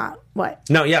 What?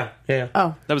 No, yeah.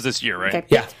 Oh. That was this year, right? Okay.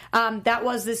 Yeah. That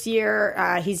was this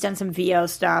year. He's done some VO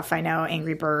stuff. I know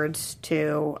Angry Birds,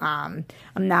 too. Now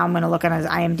I'm going to look on his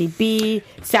IMDb.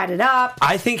 Set It Up.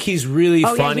 I think he's really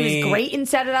funny. Yeah, he was great in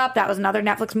Set It Up. That was another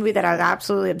Netflix movie that I was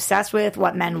absolutely obsessed with,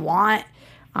 What Men Want,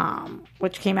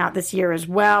 which came out this year as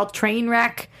well.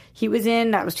 Trainwreck he was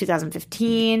in. That was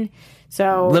 2015.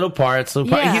 So little parts.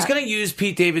 Yeah. He's going to use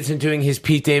Pete Davidson doing his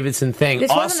Pete Davidson thing. This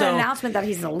wasn't an announcement that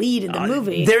he's the lead in the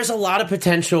movie. There's a lot of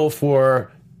potential for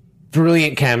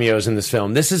brilliant cameos in this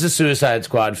film. This is a Suicide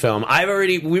Squad film.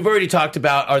 We've already talked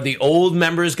about, are the old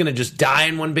members going to just die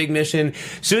in one big mission?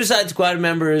 Suicide Squad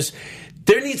members,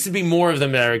 there needs to be more of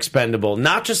them that are expendable.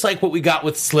 Not just like what we got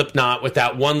with Slipknot, with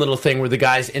that one little thing where the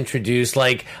guys introduced.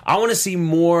 Like, I want to see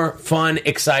more fun,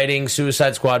 exciting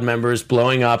Suicide Squad members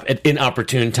blowing up at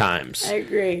inopportune times. I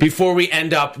agree. Before we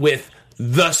end up with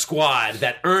the squad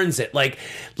that earns it. Like,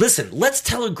 listen, let's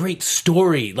tell a great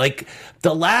story. Like,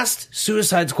 the last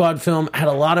Suicide Squad film had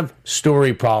a lot of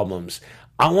story problems.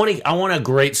 I want a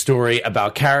great story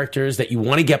about characters that you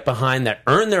want to get behind, that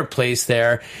earn their place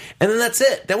there, and then that's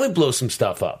it. Then we blow some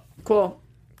stuff up. Cool.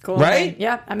 Right?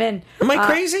 Yeah, I'm in. Am I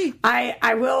crazy?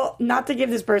 I will, not to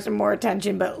give this person more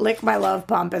attention, but Lick My Love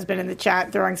Pump has been in the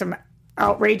chat throwing some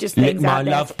outrageous things out there. Lick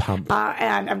My Love Pump.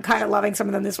 And I'm kind of loving some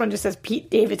of them. This one just says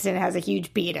Pete Davidson has a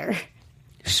huge Peter.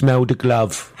 Smell the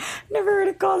glove. Never heard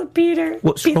it called a Peter.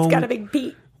 What's Pete's wrong? Got a big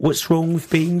Pete. What's wrong with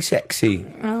being sexy?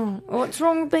 Oh, what's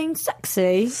wrong with being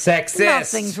sexy? Sexist.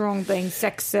 Nothing's wrong with being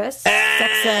sexist.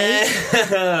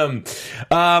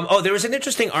 There was an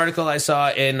interesting article I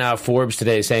saw in Forbes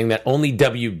today saying that only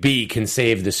WB can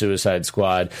save the Suicide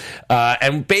Squad.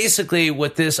 And basically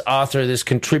what this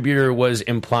contributor was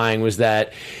implying was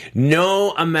that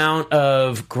no amount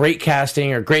of great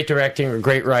casting or great directing or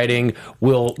great writing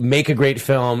will make a great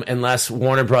film unless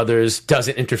Warner Brothers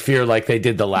doesn't interfere like they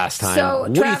did the last time. So,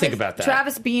 what do you think about that?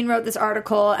 Travis Bean wrote this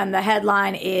article, and the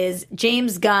headline is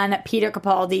James Gunn, Peter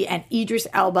Capaldi, and Idris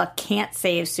Elba can't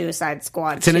save Suicide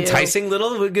Squad 2. It's an enticing good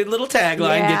little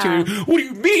tagline. Yeah. Get you. What do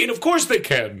you mean? Of course they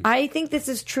can. I think this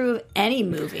is true of any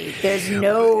movie. There's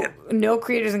no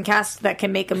creators and cast that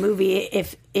can make a movie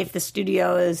if the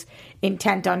studio is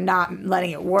intent on not letting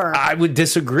it work. I would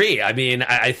disagree. I mean,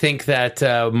 I think that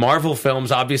Marvel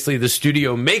films, obviously the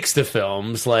studio makes the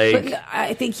films. But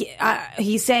I think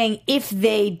he's saying if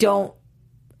they don't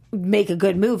make a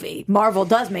good movie. Marvel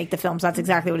does make the films. That's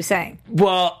exactly what he's saying.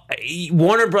 Well,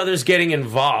 Warner Brothers getting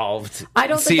involved I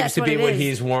don't think seems that's to be what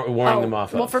he's warning them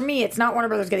off of. Well, for me, it's not Warner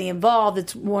Brothers getting involved.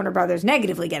 It's Warner Brothers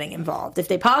negatively getting involved. If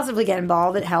they positively get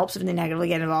involved, it helps. If they negatively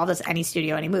get involved, it's any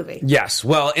studio, any movie. Yes.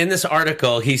 Well, in this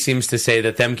article, he seems to say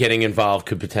that them getting involved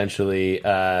could potentially,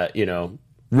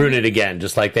 ruin it again,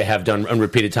 just like they have done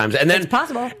repeated times. And then it's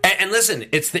possible. And listen,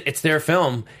 it's their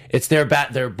film, it's their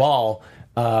bat, their ball.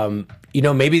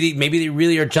 Maybe they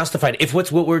really are justified. If what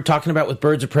we're talking about with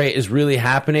Birds of Prey is really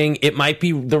happening, it might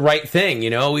be the right thing.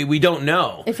 We don't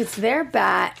know. If it's their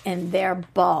bat and their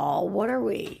ball, what are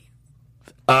we?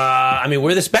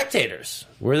 We're the spectators.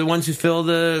 We're the ones who fill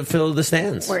the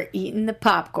stands. We're eating the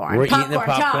popcorn. Eating the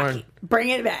popcorn. Talk. Bring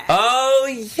it back. Oh,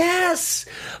 yes.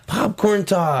 Popcorn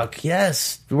talk.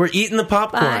 Yes. We're eating the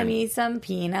popcorn. Buy me some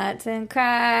peanuts and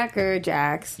Cracker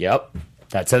Jacks. Yep.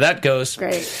 That's how that goes.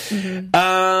 Great. Mm-hmm.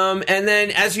 And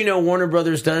then, as you know, Warner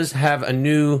Brothers does have a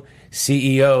new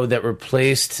CEO that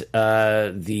replaced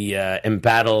the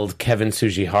embattled Kevin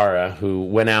Tsujihara, who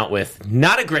went out with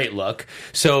not a great look.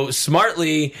 So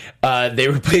smartly, they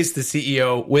replaced the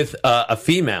CEO with a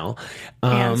female.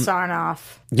 Ann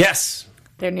Sarnoff. Yes.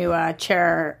 Their new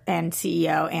chair and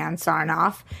CEO, Ann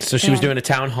Sarnoff. So she was doing a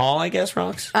town hall, I guess,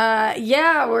 Rox?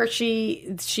 Yeah, where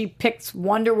she picks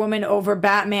Wonder Woman over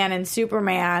Batman and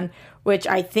Superman, which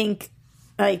I think,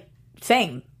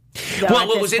 same. Well,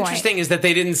 what was interesting is that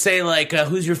they didn't say,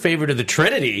 who's your favorite of the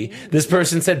Trinity? This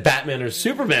person said Batman or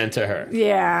Superman to her.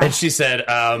 Yeah. And she said,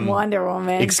 Wonder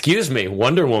Woman. Excuse me,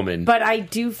 Wonder Woman. But I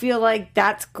do feel like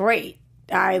that's great.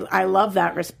 I love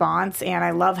that response, and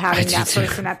I love having that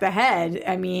person at the head.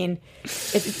 I mean,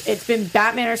 it's been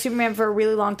Batman or Superman for a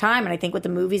really long time, and I think with the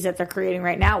movies that they're creating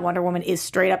right now, Wonder Woman is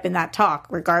straight up in that talk,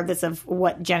 regardless of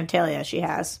what genitalia she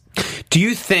has. Do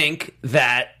you think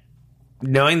that,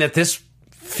 knowing that this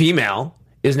female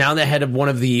is now the head of one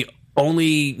of the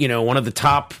only, one of the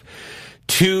top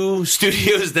 2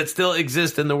 studios that still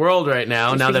exist in the world right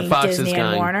now, now that Fox Disney is going,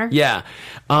 and Warner? Yeah.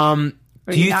 Do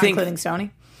you think, including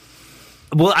Sony?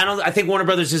 Well, I think Warner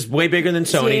Brothers is way bigger than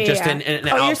Sony, in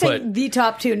output. You're saying the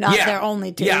top 2, not their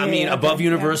only 2. Yeah, above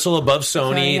Universal, above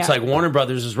Sony. It's like Warner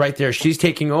Brothers is right there. She's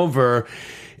taking over,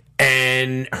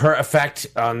 and her effect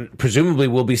presumably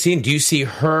will be seen. Do you see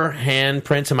her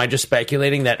handprints? Am I just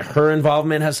speculating that her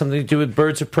involvement has something to do with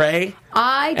Birds of Prey?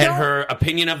 I don't. And her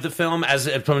opinion of the film, as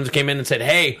someone came in and said,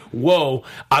 hey, whoa,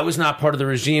 I was not part of the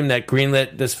regime that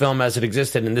greenlit this film as it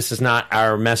existed, and this is not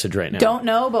our message right now. Don't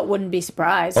know, but wouldn't be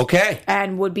surprised. Okay.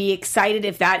 And would be excited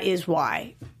if that is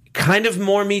why. Kind of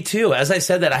more me too. As I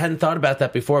said that, I hadn't thought about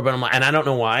that before, but and I don't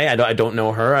know why. I don't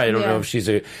know her. I don't know if she's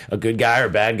a good guy or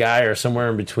bad guy or somewhere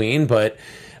in between, but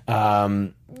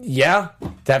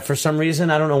that for some reason,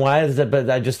 I don't know why, but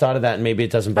I just thought of that, and maybe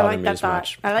it doesn't bother me as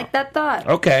much. I like that thought.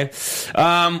 Okay.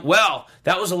 Well,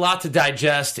 that was a lot to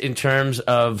digest in terms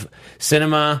of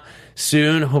cinema.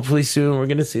 Hopefully soon, we're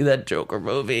going to see that Joker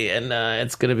movie, and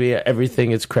it's going to be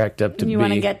everything it's cracked up to be. You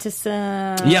want to get to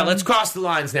some... Yeah, let's cross the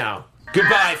lines now.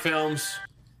 Goodbye, films.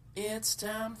 It's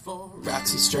time for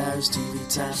Roxy Strauss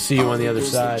TV time. See you on the other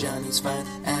side. Johnny's fine.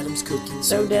 Adam's cooking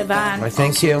so divine. Why,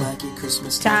 thank you.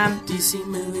 Christmas time. DC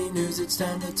movie news. It's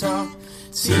time to talk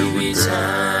TV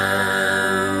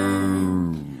time.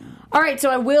 All right, so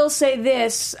I will say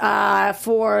this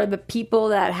for the people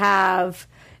that have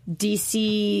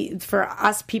DC, for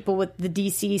us people with the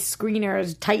DC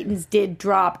screeners, Titans did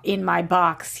drop in my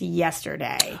box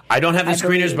yesterday. I don't have the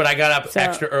screeners, but I got up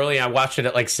extra early. I watched it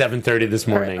at 7:30 this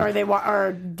morning. Or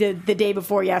the day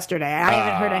before yesterday. I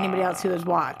haven't heard anybody else who has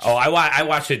watched. Oh, I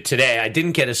watched it today. I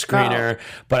didn't get a screener,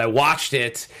 but I watched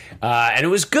it, and it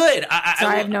was good.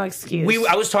 I have no excuse.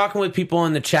 I was talking with people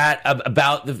in the chat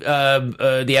about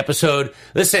the episode.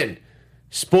 Listen,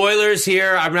 spoilers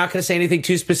here. I'm not going to say anything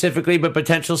too specifically, but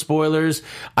potential spoilers.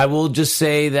 I will just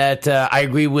say that I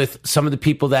agree with some of the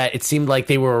people that it seemed like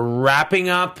they were wrapping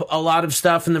up a lot of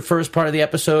stuff in the first part of the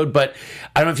episode, but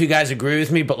I don't know if you guys agree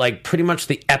with me, but pretty much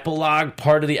the epilogue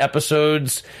part of the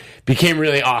episodes became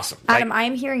really awesome. Adam, I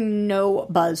am hearing no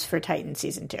buzz for Titan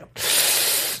Season 2.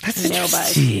 That's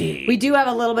interesting. We do have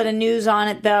a little bit of news on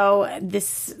it, though.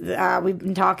 We've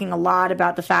been talking a lot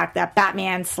about the fact that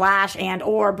Batman / and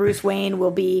or Bruce Wayne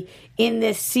will be in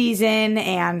this season,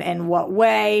 and in what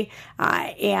way.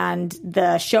 And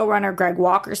the showrunner, Greg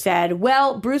Walker, said,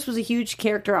 well, Bruce was a huge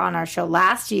character on our show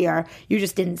last year. You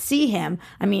just didn't see him.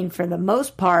 I mean, for the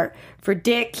most part, for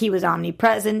Dick, he was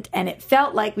omnipresent, and it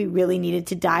felt like we really needed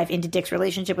to dive into Dick's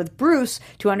relationship with Bruce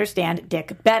to understand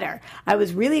Dick better. I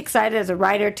was really excited as a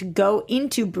writer prepared to go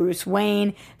into Bruce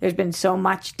Wayne. There's been so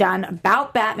much done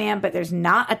about Batman, but there's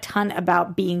not a ton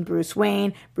about being Bruce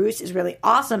Wayne. Bruce is really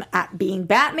awesome at being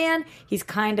Batman. He's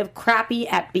kind of crappy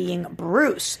at being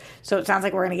Bruce. So it sounds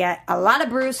like we're going to get a lot of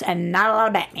Bruce and not a lot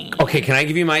of Batman. Okay, can I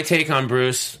give you my take on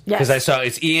Bruce? Because I saw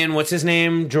it's Ian, what's his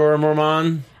name? Jorah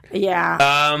Mormont? Yeah.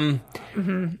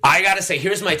 I gotta say,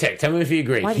 here's my take. Tell me if you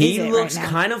agree. He looks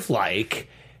kind of like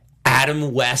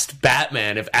Adam West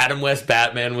Batman. If Adam West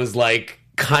Batman was like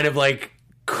kind of like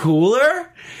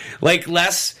cooler, like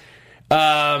less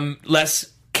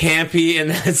campy in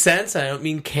that sense. I don't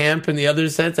mean camp in the other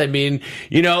sense. I mean,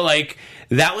 you know, like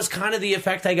that was kind of the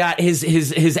effect I got.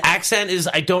 His accent is,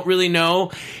 I don't really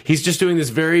know. He's just doing this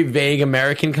very vague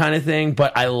American kind of thing,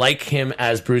 but I like him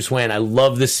as Bruce Wayne. I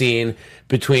love the scene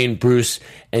between Bruce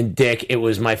and Dick. It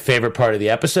was my favorite part of the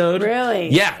episode. Really?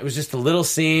 Yeah, it was just a little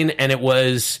scene, and it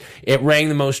rang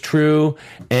the most true.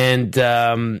 And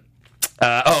Ivan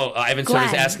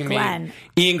Soda's asking me.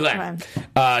 Ian Glenn.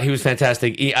 He was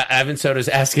fantastic. Ivan Soda's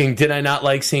asking, did I not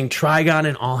like seeing Trigon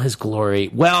in all his glory?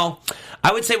 Well,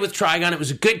 I would say with Trigon, it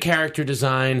was a good character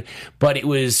design, but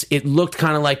it looked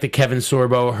kind of like the Kevin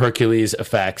Sorbo Hercules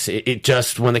effects. It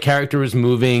just, when the character was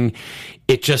moving,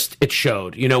 it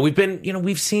showed. You know,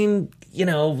 we've seen, you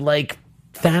know, like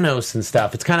Thanos and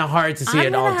stuff. It's kind of hard to see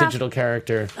an all-digital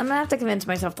character. I'm going to have to convince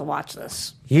myself to watch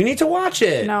this. You need to watch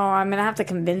it. No, I'm going to have to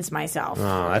convince myself.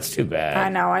 Oh, that's too bad. I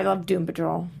know. I love Doom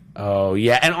Patrol. Oh,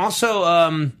 yeah. And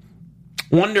also,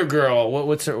 Wonder Girl. What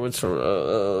was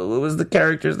the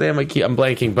character's name? I'm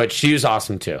blanking, but she was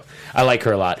awesome, too. I like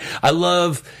her a lot. I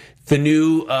love the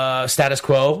new status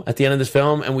quo at the end of this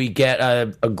film, and we get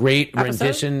a great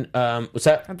rendition. What's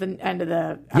that? At the end of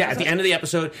the episode? Yeah, at the end of the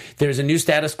episode, there's a new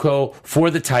status quo for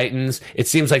the Titans. It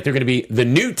seems like they're going to be the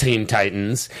new Teen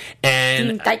Titans.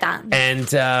 And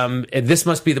this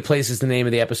must be the place is the name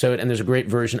of the episode, and there's a great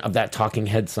version of that Talking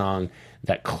Head song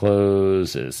that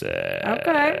closes it.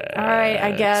 Okay. All right.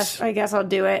 I guess I'll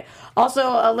do it. Also,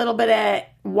 a little bit of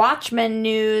Watchmen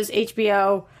news.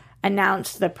 HBO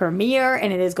announced the premiere,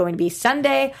 and it is going to be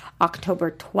Sunday,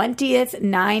 October 20th,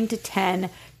 9 to 10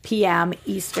 p.m.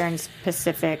 Eastern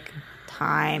Pacific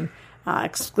time,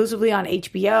 exclusively on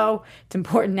HBO. It's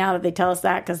important now that they tell us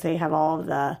that because they have all of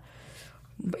the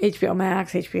HBO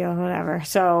Max, HBO, whatever.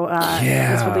 So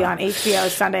this will be on HBO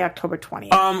Sunday, October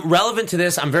 20th. Relevant to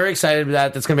this, I'm very excited about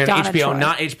that. That's going to be on Donna HBO, Troy.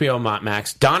 not HBO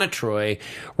Max. Donna Troy,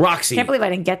 Roxy. Can't believe I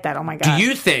didn't get that. Oh my God. Do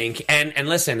you think, and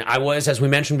listen, as we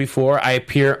mentioned before, I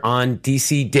appear on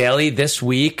DC Daily this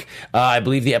week. I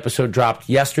believe the episode dropped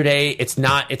yesterday. It's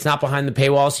not behind the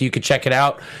paywall, so you could check it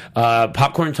out.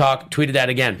 Popcorn Talk tweeted that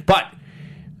again. But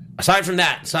aside from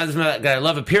that, I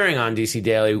love appearing on DC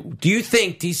Daily. Do you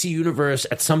think DC Universe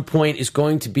at some point is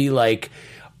going to be like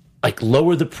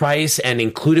lower the price and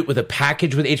include it with a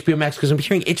package with HBO Max? Because I'm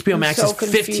hearing HBO Max is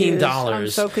 $15. I'm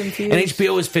so confused. And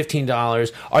HBO is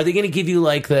 $15. Are they going to give you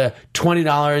like the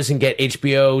 $20 and get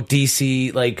HBO,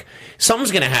 DC? Like,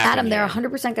 something's going to happen. Adam, they're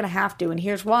 100% going to have to, and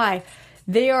here's why.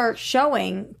 They are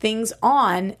showing things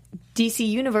on DC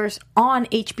Universe on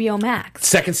HBO Max.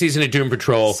 Second season of Doom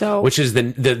Patrol, which is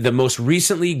the most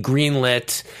recently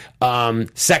greenlit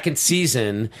second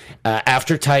season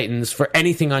after Titans for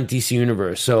anything on DC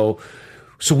Universe. So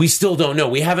we still don't know.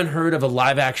 We haven't heard of a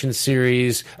live action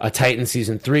series, a Titans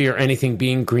season 3, or anything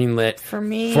being greenlit for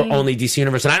only DC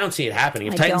Universe. And I don't see it happening.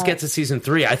 If Titans gets to season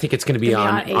 3, I think it's going to be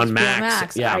on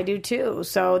Max. Yeah, I do too.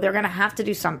 So they're going to have to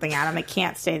do something, Adam. It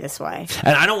can't stay this way.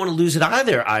 And I don't want to lose it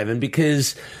either, Ivan,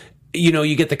 because you know,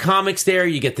 you get the comics there,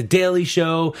 you get the Daily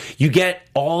Show, you get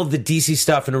all of the DC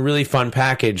stuff in a really fun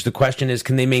package. The question is,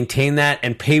 can they maintain that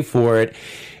and pay for it?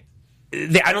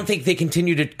 I don't think they can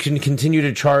continue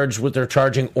to charge what they're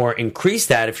charging or increase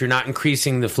that if you're not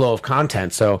increasing the flow of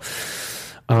content. So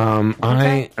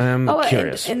I am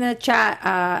curious. In the chat,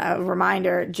 a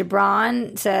reminder,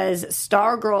 Gibran says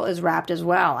Stargirl is wrapped as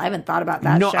well. I haven't thought about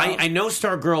that show. I know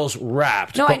Stargirl's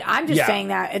wrapped. No, I'm just saying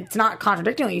that it's not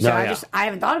contradicting what you said. I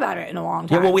haven't thought about it in a long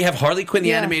time. Yeah, well, we have Harley Quinn,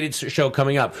 the animated show,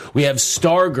 coming up. We have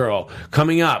Stargirl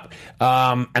coming up.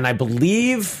 And I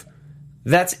believe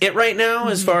that's it right now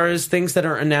as far as things that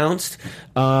are announced.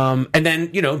 And then,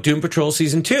 you know, Doom Patrol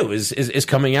Season 2 is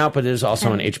coming out, but it is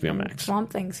also on HBO Max.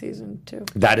 Swamp Thing Season 2.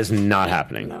 That is not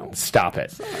happening. No. Stop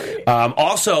it.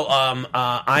 Also,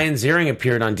 Ian Ziering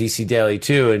appeared on DC Daily,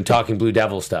 too, and talking Blue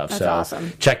Devil stuff. That's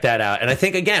awesome. Check that out. And I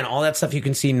think, again, all that stuff you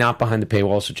can see not behind the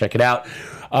paywall, so check it out.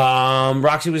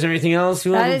 Roxy, was there anything else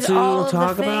you wanted to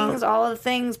talk about? All of the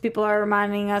things. People are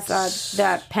reminding us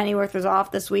that Pennyworth is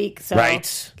off this week, so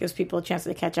gives people a chance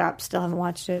to catch up. Still haven't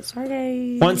watched it. Sorry,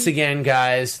 guys. Once again,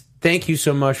 guys, thank you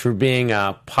so much for being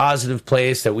a positive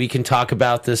place that we can talk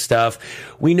about this stuff.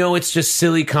 We know it's just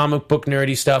silly comic book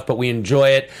nerdy stuff, but we enjoy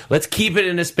it. Let's keep it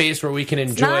in a space where we can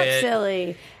enjoy it. It's not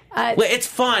silly. Well, it's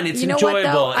fun. It's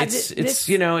enjoyable.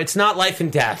 It's not life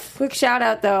and death. Quick shout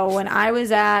out though, when I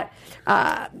was at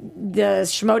the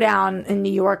Schmodown in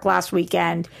New York last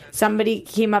weekend, somebody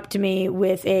came up to me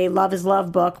with a Love is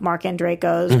Love book, Mark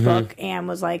Andreyko's book, and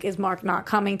was like, "Is Mark not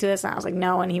coming to this?" And I was like,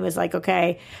 "No." And he was like,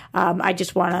 "Okay, I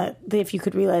just want to, if you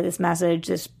could relay this message,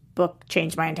 this book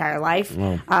changed my entire life."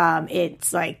 Wow.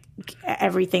 It's like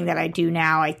everything that I do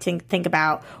now. I think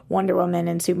about Wonder Woman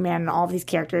and Superman and all these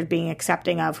characters being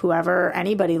accepting of whoever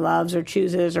anybody loves or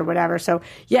chooses or whatever. So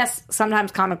yes,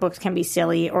 sometimes comic books can be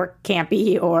silly or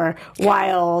campy or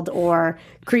wild or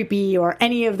creepy or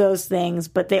any of those things,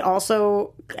 but they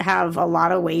also have a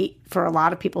lot of weight for a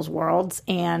lot of people's worlds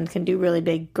and can do really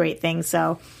big, great things.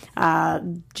 So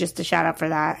just a shout out for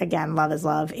that. Again, love is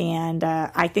love. And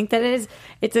I think that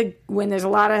when there's a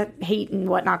lot of hate and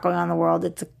whatnot going on in the world,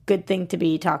 it's a good thing to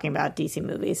be talking about DC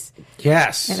movies.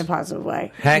 Yes. In a positive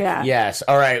way. Heck yes.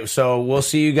 All right. So we'll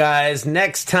see you guys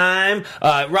next time.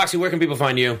 Roxy, where can people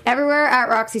find you? Everywhere at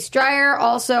Roxy Stryer.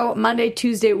 Also, Monday,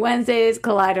 Tuesday, Wednesdays,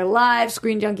 Collider Live,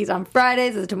 Screen Junkies on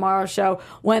Fridays, The Tomorrow Show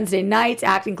Wednesday nights,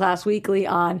 Acting Class Weekly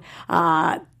on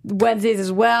Wednesdays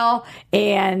as well,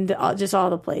 and just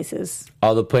all the places.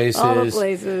 All the places. All the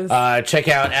places. Check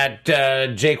out at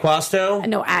Jay Quasto.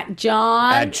 No, at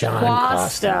John. At John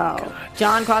Quasto.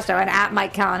 John Quasto, and at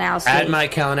Mike Kalinowski. At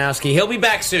Mike Kalinowski. He'll be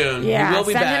back soon. Yeah, he will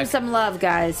be send back. him some love,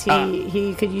 guys.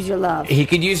 He could use your love. He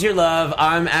could use your love.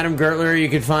 I'm Adam Gertler. You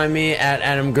can find me at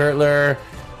Adam Gertler.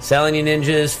 Selling you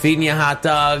ninjas, feeding you hot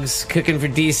dogs, cooking for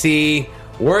DC,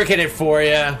 working it for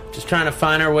you. Just trying to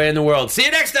find our way in the world. See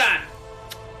you next time.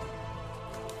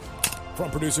 From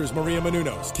producers Maria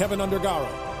Menounos, Kevin Undergaro,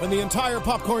 and the entire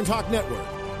Popcorn Talk Network,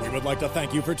 we would like to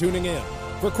thank you for tuning in.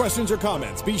 For questions or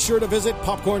comments, be sure to visit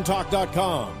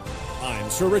popcorntalk.com. I'm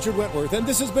Sir Richard Wentworth, and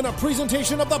this has been a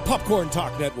presentation of the Popcorn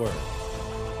Talk Network.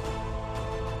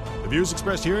 The views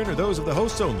expressed herein are those of the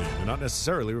hosts only and do not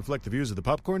necessarily reflect the views of the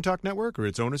Popcorn Talk Network or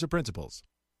its owners or principals.